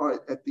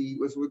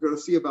we're going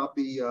to see about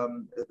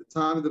at the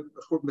time of the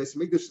Churban Beis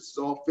Hamikdash, this is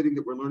all fitting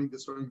that we're learning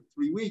this during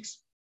 3 weeks.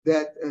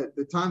 That at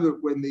the time that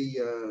when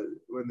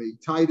the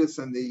Titus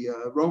and the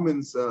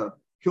Romans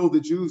killed the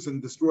Jews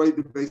and destroyed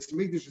the Beis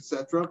Hamikdash,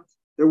 etc.,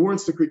 there weren't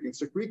Sekrikim.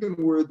 Sekrikim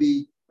were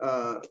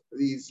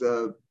these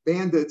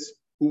bandits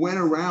who went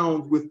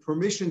around with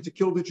permission to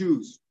kill the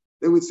Jews.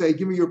 They would say,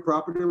 "Give me your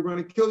property, we're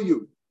going to kill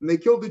you," and they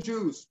killed the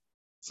Jews.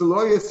 So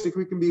lawyers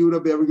Sekrikim biuda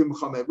be'erugim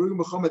Muhammad. Erugim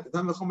Muhammad at the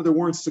time of Muhammad there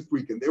weren't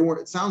Sekrikim.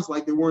 It sounds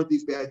like there weren't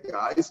these bad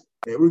guys.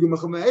 Erugim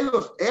Muhammad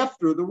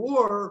after the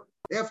war.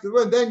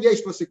 Then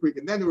Yesh was Sekrik,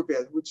 and then they were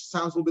bad, which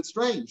sounds a little bit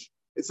strange.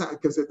 It's not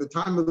because at the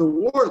time of the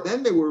war,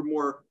 then they were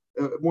more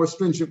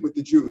stringent with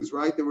the Jews,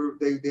 right?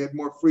 They had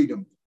more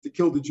freedom to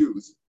kill the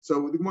Jews.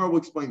 So the Gemara will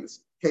explain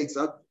this.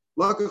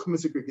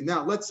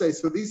 Now let's say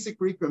these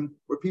Sekrikim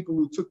were people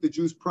who took the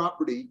Jews'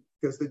 property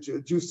because the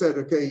Jews said,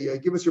 "Okay,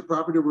 give us your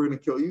property, we're going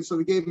to kill you." So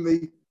they gave them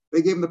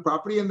the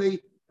property, and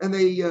they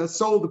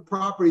sold the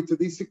property to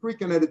these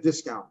Sekrikim at a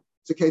discount.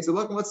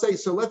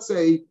 So let's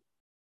say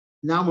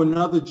now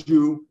another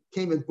Jew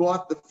came and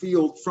bought the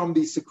field from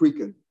the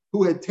Sekrikim,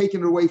 who had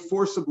taken it away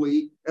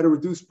forcibly at a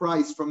reduced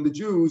price from the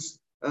Jews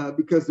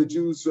because the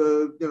Jews,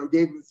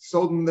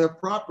 sold them their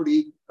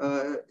property,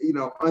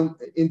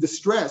 in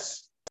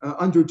distress, they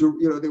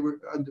were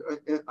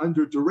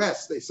under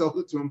duress. They sold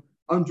it to them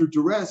under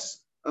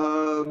duress,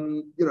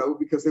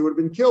 because they would have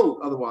been killed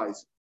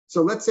otherwise.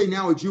 So let's say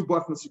now a Jew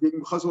bought from the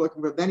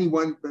Sekrikim, then he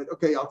went,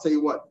 okay, I'll tell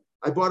you what,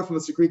 I bought it from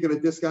the Sekrikim at a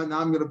discount. Now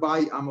I'm going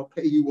to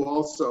pay you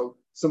also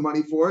some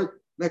money for it.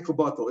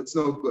 It's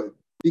no good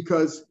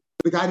because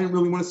the guy didn't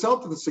really want to sell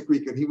it to the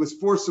Sekrikan. He was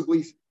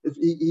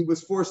he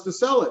was forced to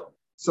sell it.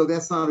 So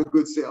that's not a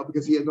good sale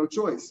because he had no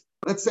choice.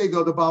 Let's say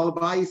though the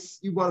Balabais,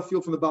 you bought a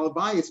field from the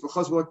Balabais,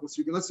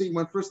 let's say you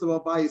went first to the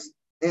Balabais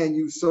and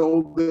you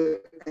sold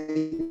it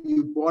and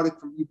you bought it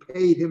you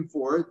paid him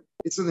for it.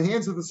 It's in the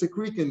hands of the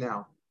Sekrikan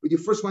now. But you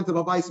first went to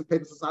the Balabais and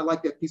paid, I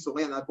like that piece of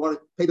land, I bought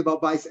it, paid the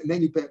Balabais, and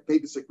then you paid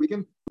the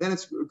Sekrikan, then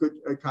it's a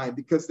good kind,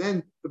 because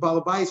then the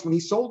Balabais, when he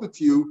sold it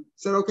to you,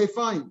 said, okay,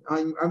 fine,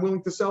 I'm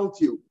willing to sell it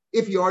to you.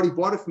 If you already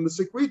bought it from the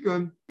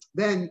Sekrikan,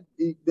 then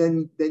if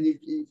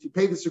you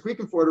pay the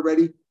Sekrikan for it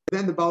already,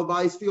 then the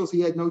Balabais feels he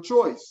had no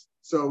choice.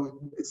 So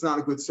it's not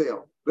a good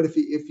sale. But if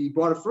he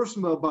bought it first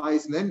from the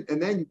Balabais and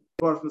then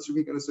bought it from the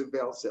Sekrikan, it's a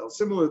valid sale.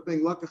 Similar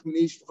thing,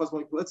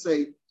 let's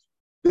say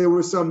there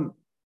was some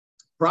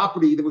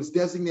property that was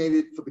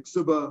designated for the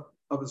ksuba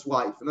of his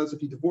wife. And as if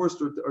he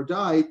divorced or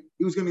died,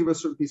 he was going to give a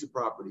certain piece of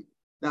property.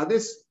 Now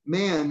this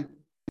man,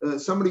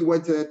 somebody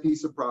went to that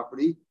piece of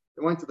property,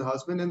 they went to the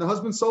husband, and the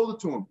husband sold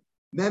it to him.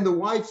 And then the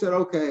wife said,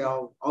 okay,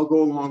 I'll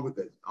go along with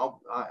it.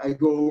 I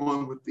go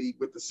along with the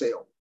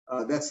sale.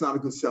 That's not a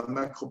good sale,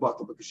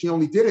 because she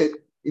only did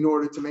it in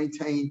order to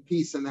maintain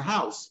peace in the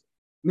house.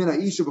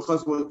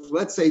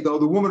 Let's say though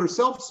the woman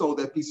herself sold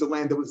that piece of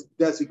land that was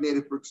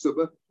designated for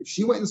ksuba. If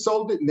she went and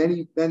sold it,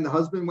 and then the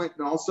husband went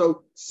and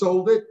also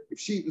sold it, if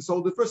she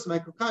sold it first,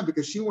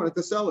 because she wanted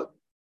to sell it.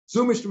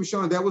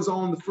 That was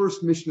all in the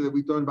first Mishnah that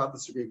we learned about the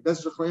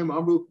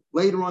Sekrikan.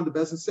 Later on, the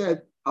Bezin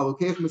said,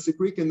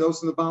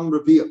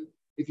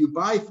 if you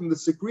buy from the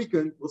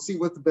Sekrikan, we'll see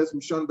what the Bezin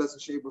Mishon, Bezin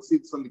Shev, we'll see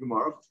this on the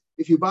Gemara.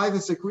 If you buy the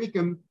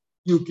Sekrikan,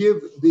 you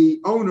give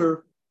the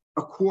owner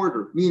a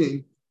quarter,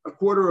 meaning a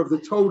quarter of the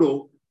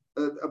total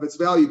of its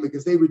value,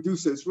 because they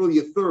reduce it. It's really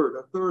a third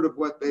of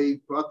what they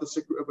bought the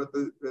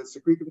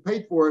Sekrikan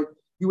paid for it.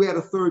 You add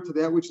a third to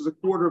that, which is a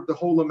quarter of the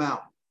whole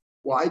amount.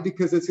 Why?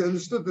 Because it's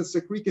understood the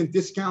Sekrikan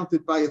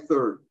discounted by a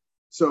third.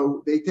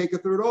 So they take a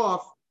third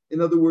off. In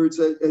other words,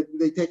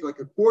 they take like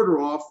a quarter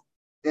off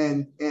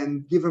and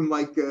give them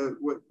they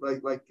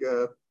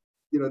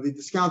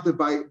discount it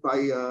by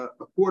a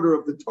quarter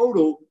of the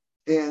total,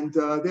 and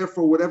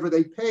therefore whatever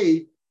they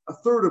paid, a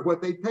third of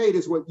what they paid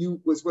is what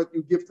you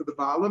give to the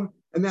Baalim,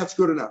 and that's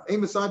good enough. If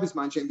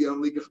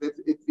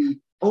the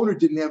owner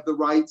didn't have the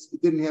rights,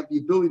 it didn't have the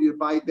ability to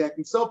buy it back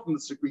himself from the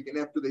Sekrikan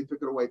after they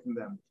took it away from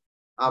them.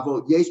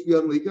 But if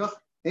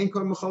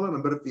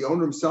the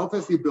owner himself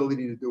has the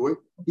ability to do it,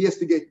 he has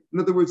to get, in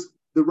other words,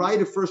 the right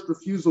of first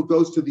refusal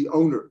goes to the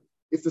owner.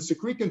 If the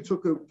Sekrikan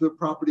took the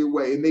property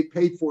away and they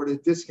paid for it at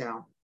a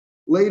discount,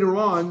 later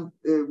on,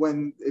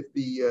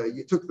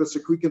 you took the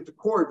Sekrikan to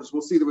court, as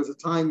we'll see, there was a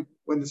time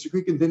when the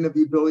Sekrikan didn't have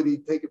the ability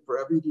to take it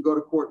forever. You can go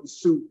to court and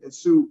sue and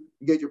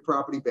get your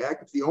property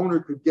back. If the owner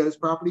could get his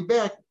property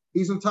back,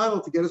 he's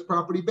entitled to get his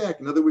property back.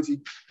 In other words,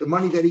 the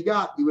money that he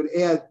got, he would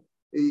add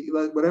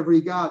whatever he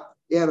got,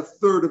 add a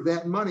third of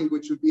that money,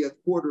 which would be a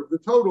quarter of the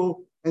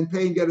total, and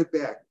pay and get it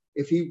back.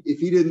 If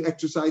he didn't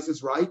exercise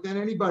his right, then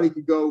anybody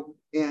could go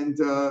and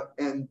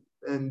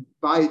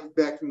buy it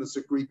back from the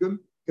Sekrikan,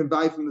 can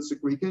buy from the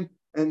Sekrikan,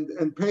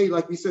 and pay,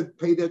 like we said,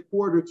 pay that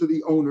quarter to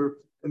the owner,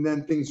 and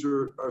then things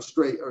are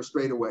straight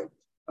away.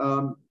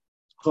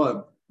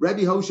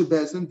 Rabbi Hoshe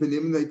Bezin,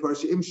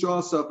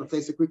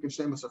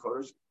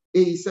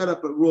 he set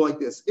up a rule like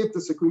this: if the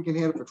Sekrikan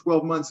had it for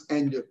 12 months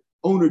and the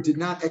owner did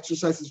not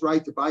exercise his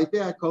right to buy it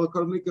back,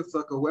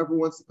 whoever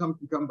wants to come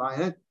can come buy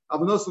it.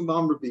 In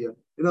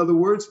other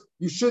words,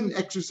 you shouldn't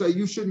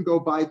go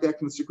buy it back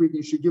from the Sekrikan.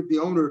 You should give the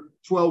owner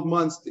 12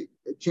 months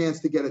a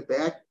chance to get it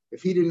back.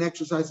 If he didn't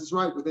exercise his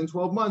right within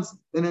 12 months,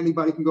 then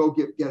anybody can go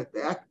get it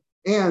back.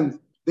 And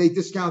they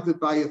discount it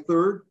by a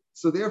third.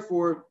 So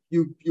therefore,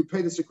 you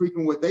pay the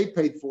Sekrikan what they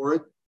paid for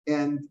it,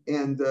 and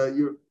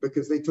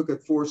because they took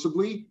it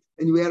forcibly,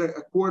 and you add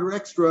a quarter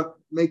extra,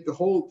 make the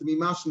whole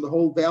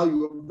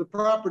value of the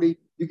property.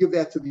 You give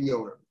that to the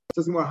owner.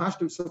 So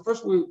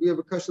first we have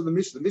a question of the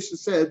Mishnah. The Mishnah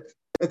said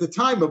at the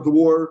time of the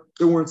war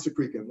there weren't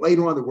Sekrikan.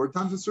 Later on there were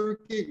times of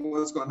Sekrikan.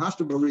 What's going on?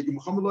 There were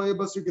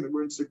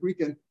in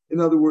Sekrikan. In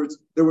other words,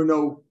 there were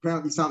no.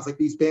 Apparently, sounds like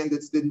these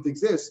bandits didn't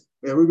exist.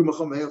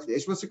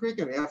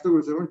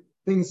 Afterwards,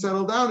 things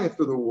settled down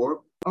after the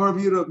war.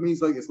 It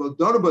means like this.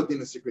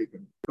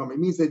 It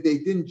means that they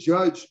didn't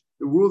judge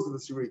the rules of the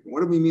Sekrikan.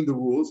 What do we mean the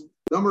rules?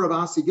 The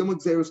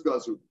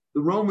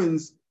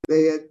Romans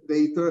they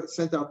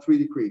sent out 3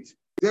 decrees.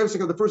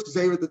 The first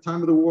Gezer at the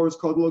time of the war is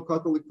called Lo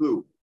Katal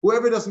Liklu.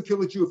 Whoever doesn't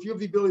kill a Jew, if you have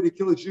the ability to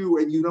kill a Jew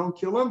and you don't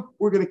kill him,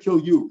 we're going to kill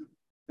you.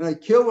 And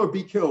kill or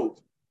be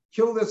killed.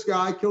 Kill this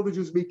guy, kill the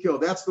Jews, be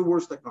killed. That's the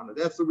worst takana.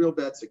 That's the real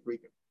bad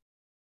Sekrikan.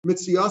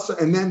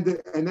 Mitziyasa, and then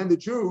the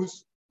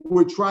Jews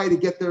would try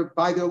to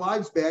buy their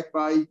lives back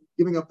by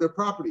giving up their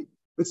property.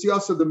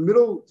 Mitziyasa, the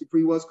middle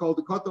decree was called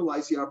the Katal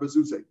Laisi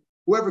Arbazuzeh.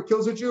 Whoever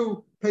kills a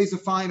Jew pays a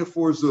fine of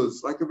 4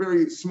 zuz, like a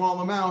very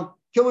small amount.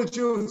 Kill a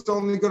Jew, it's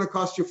only going to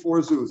cost you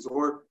 4 zuz.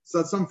 Or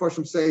so some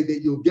Farshim say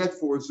that you'll get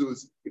 4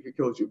 zuz if you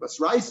kill a Jew. But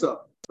Sraisa,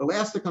 the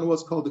last one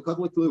was called the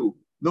Kadlik Lu.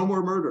 No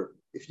more murder.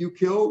 If you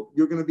kill,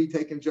 you're going to be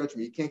taken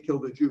judgment. You can't kill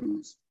the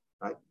Jews.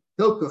 Right?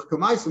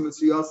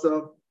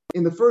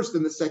 In the first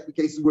and the second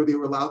cases where they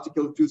were allowed to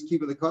kill the Jews,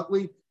 keeping the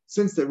cutlery,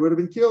 since they would have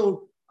been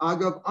killed,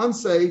 Agav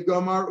Ansei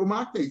Gomar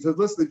Umakte. He says,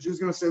 listen, the Jew's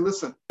going to say,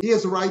 listen, he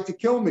has a right to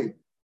kill me,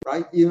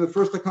 right? Either the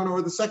first takana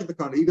or the second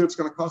takana. Either it's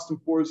going to cost him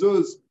 4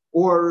 zuz,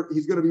 or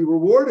he's going to be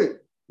rewarded,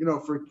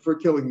 for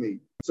killing me.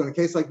 So in a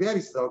case like that,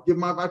 he said, I'll give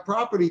my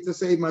property to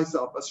save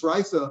myself.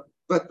 Asraisa.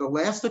 But the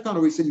last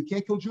takana, we said you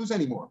can't kill Jews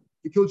anymore.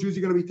 If you kill Jews,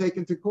 you're going to be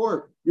taken to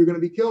court. You're going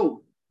to be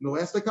killed. In the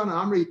last takana,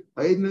 Amri,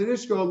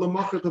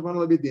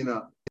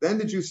 then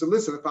the Jew said,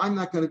 listen, if I'm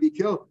not going to be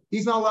killed,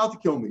 he's not allowed to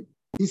kill me.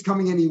 He's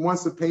coming in, he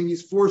wants to pay me,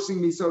 he's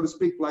forcing me, so to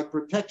speak, like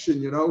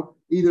protection,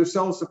 either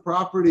sells the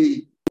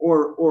property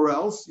or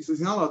else. He says,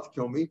 he's not allowed to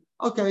kill me.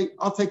 Okay,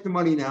 I'll take the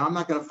money now. I'm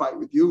not going to fight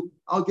with you.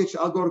 I'll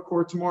go to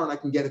court tomorrow and I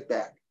can get it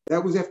back.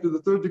 That was after the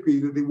third decree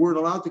that they weren't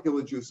allowed to kill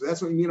a Jew. So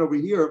that's what you mean over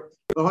here.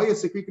 There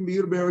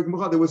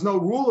was no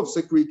rule of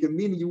Sekrikim,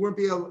 meaning you weren't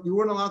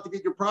allowed to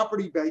get your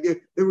property back.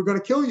 They were going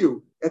to kill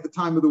you at the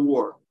time of the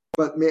war.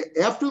 But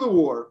after the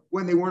war,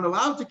 when they weren't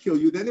allowed to kill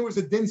you, then there was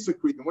a din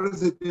Sekrikim. What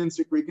is a din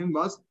Sekrikim?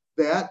 Was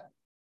that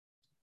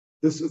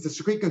the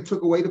Sekrikim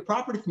took away the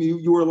property from you,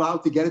 you were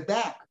allowed to get it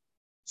back.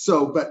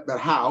 So, but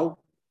how?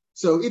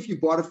 So if you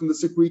bought it from the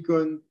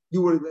Sekrikim,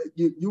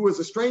 you as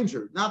a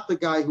stranger, not the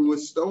guy who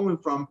was stolen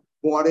from,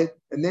 bought it,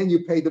 and then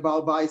you paid the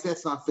Baal Bayis.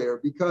 That's not fair,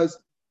 because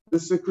the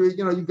Sikri,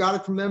 you got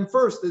it from them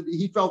first.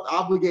 He felt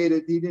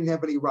obligated. He didn't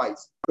have any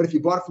rights. But if you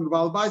bought it from the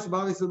Baal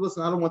Bayis said,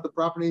 listen, I don't want the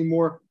property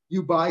anymore.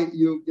 You buy,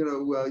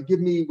 give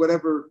me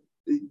whatever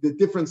the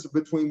difference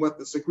between what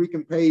the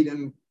Sikrikin paid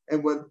and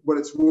what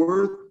it's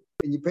worth,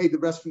 and you paid the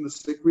rest from the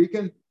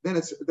Sikrikin, then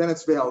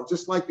it's valid.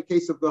 Just like the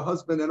case of the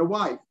husband and a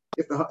wife.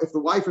 If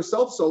the wife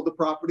herself sold the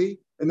property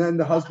and then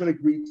the husband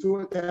agreed to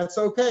it, that's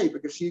okay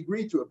because she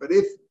agreed to it. But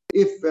if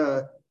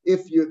the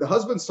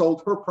husband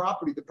sold her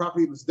property, the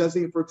property was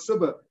designated for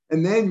ksuba,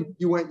 and then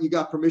you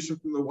got permission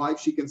from the wife,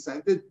 she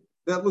consented,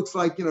 that looks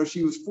like,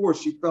 she was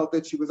forced. She felt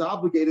that she was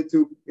obligated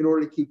to in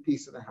order to keep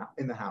peace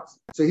in the house.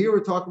 So here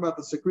we're talking about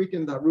the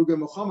Sekrikin, the Haruga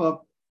Muhammad,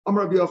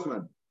 Rabbi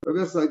Yochanan. Rabbi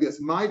Yochanan like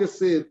this, Maida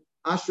Siv,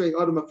 Ashrei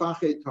Adam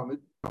Afachet Tamid.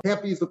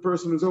 Happy is the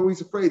person who's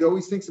always afraid,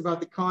 always thinks about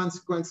the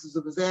consequences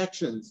of his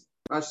actions.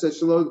 Rash says,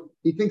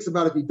 he thinks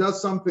about if he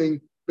does something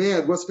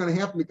bad, what's going to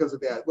happen because of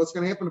that? What's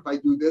going to happen if I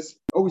do this?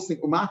 Always think,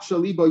 but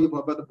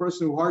the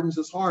person who hardens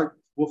his heart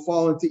will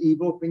fall into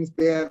evil. Things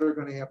bad are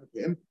going to happen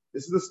to him.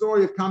 This is the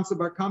story of Kamsa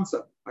bar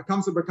Kamsa.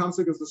 Kamsa bar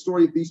Kamsa is the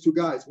story of these two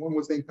guys. One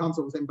was named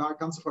Kamsa, was named Bar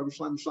Kamsa.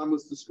 Yerushalayim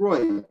was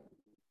destroyed.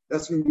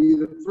 That's going to be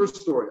the first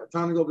story.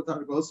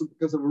 Also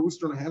because of a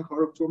rooster and a hen,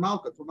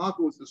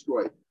 Malka was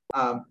destroyed.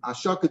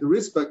 Ashaka the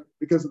Rizpek,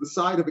 because of the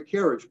side of a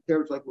carriage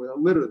like with a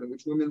litter in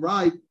which women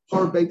ride.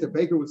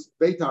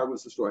 Beitar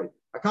was destroyed.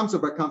 Kamsa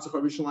bar Kamsa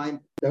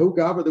Yerushalayim. There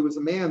was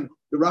a man,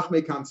 the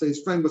Rachme Kamsa,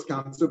 his friend was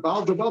Kamsa.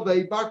 Bar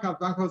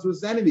Kamsa was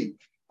his enemy.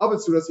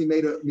 He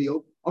made a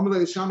meal.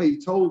 He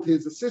told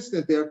his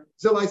assistant there,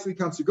 Zilaisli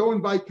Kamsa, go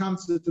invite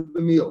Kamsa to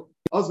the meal.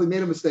 Also, he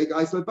made a mistake.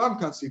 I said Bar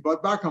Kamsa. He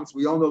bought Bar Kamsa.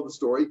 We all know the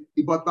story.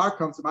 He bought Bar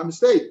Kamsa by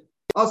mistake.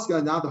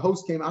 Aska, now the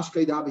host came,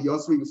 Ashkei Davi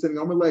Yosri, he was sitting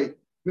on my leg.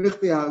 You're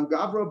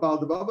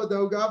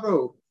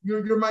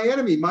my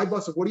enemy, my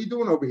boss. What are you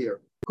doing over here?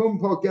 Come,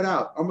 get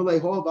out. Amalei,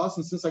 hold us.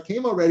 And since I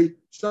came already,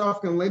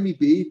 Shaf can let me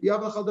be.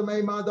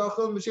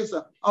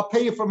 I'll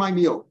pay you for my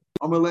meal.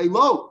 Amalei,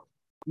 low.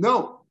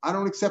 No. I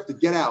don't accept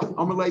it. Get out.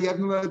 I'll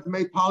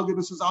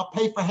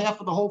pay for half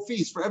of the whole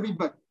feast for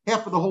everybody.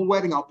 Half of the whole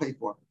wedding I'll pay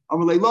for.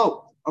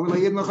 Low.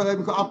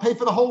 I'll pay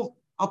for the whole.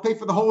 I'll pay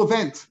for the whole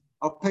event.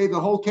 I'll pay the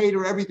whole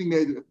cater, everything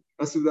they do.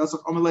 That's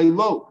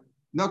low.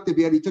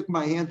 He took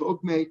my hand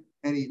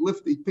and he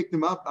picked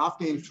him up.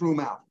 After him, threw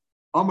him out.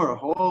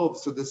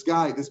 So this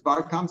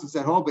Bar comes and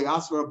said,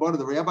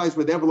 the rabbis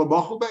were there.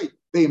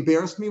 They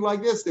embarrassed me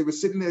like this. They were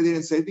sitting there. They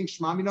didn't say anything.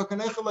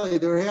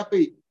 They were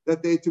happy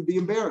that they to be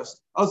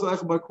embarrassed. Also,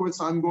 of course,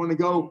 I'm going to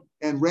go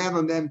and rat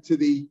on them to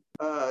the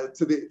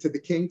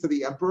king, to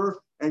the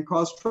emperor, and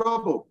cause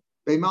trouble.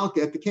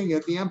 Beimalka at the king,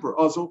 at the emperor.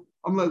 Also,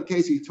 the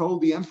case he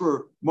told the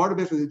emperor,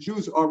 Mardabeth, the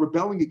Jews are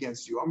rebelling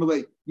against you.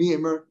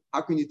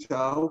 How can you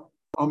tell?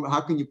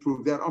 How can you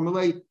prove that?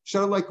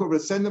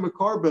 Send them a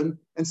carbon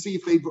and see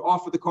if they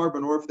offer the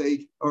carbon, or if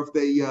they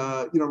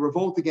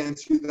revolt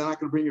against you, they're not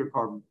going to bring your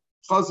carbon.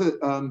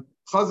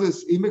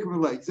 Chazis, he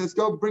says,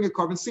 go bring a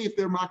carbon, see if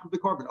they're marked with the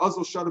carbon.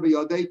 Azal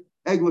Shadabayade,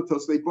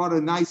 Eglatos, they brought a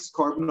nice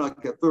carbon,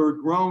 like a third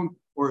grown,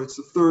 or it's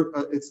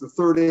the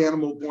third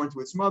animal born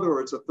to its mother,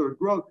 or it's a third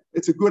grown.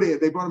 It's a good,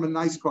 they brought him a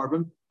nice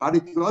carbon. Bar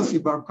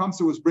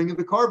Kamsa was bringing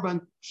the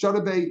carbon.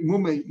 Shadabay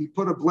Mume, he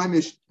put a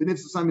blemish, in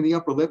the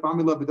upper lip, or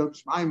in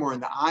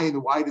the eye, in the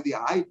white of the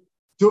eye.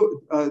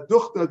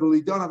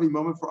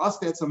 For us,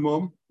 that's a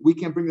mum. We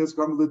can't bring this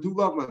carbon.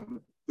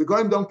 The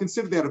Goyim don't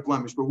consider that a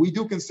blemish, but we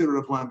do consider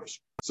it a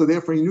blemish. So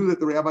therefore, he knew that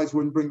the rabbis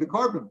wouldn't bring the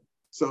carbon.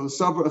 So they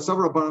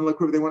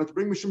wanted to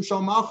bring Mishum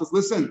Shal Malchus.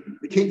 Listen,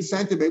 the king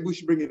sent it. Maybe we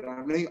should bring it.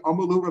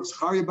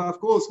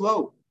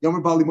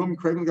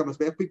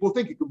 People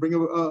think you could bring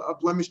a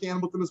blemished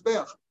animal to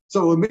Mizbeach.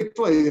 So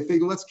they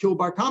figure, let's kill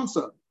Bar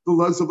Kamsa.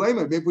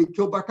 Maybe if we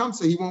kill Bar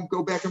Kamsa, he won't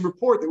go back and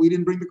report that we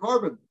didn't bring the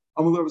carbon.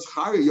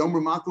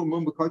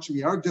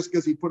 Just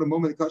because he put a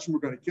mum in the kachim, we're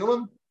going to kill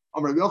him.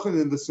 In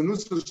the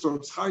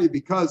Sanusa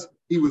because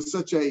he was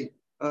such a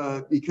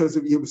because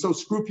he was so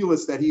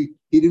scrupulous that he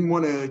didn't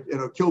want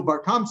to kill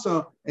Bar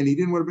Kamsa and he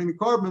didn't want to bring the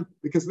carbon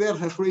because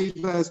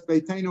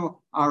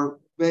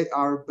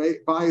our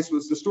bias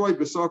was destroyed.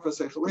 They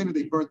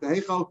burnt the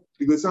Heichal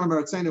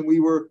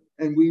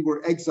and we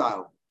were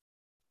exiled,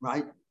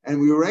 right? And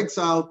we were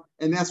exiled,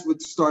 and that's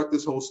what started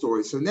this whole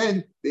story. So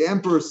then the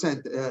emperor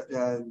sent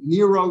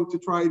Nero to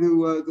try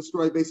to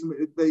destroy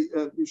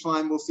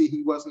Yerushalayim. We'll see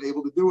he wasn't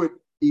able to do it.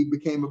 He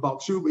became a Baal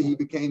Tshuva, he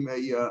became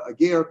a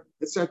ger,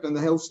 etc. And the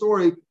whole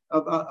story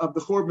of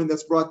the Churban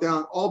that's brought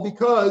down, all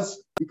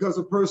because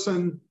a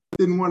person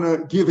didn't want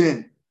to give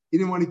in. He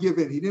didn't want to give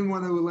in. He didn't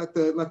want to let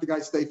the guy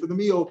stay for the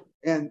meal,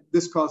 and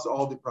this caused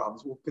all the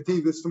problems. We'll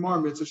continue this tomorrow.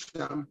 Mitzvah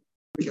Shem.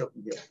 Pick up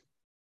again.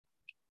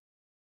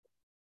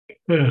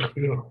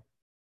 Yeah.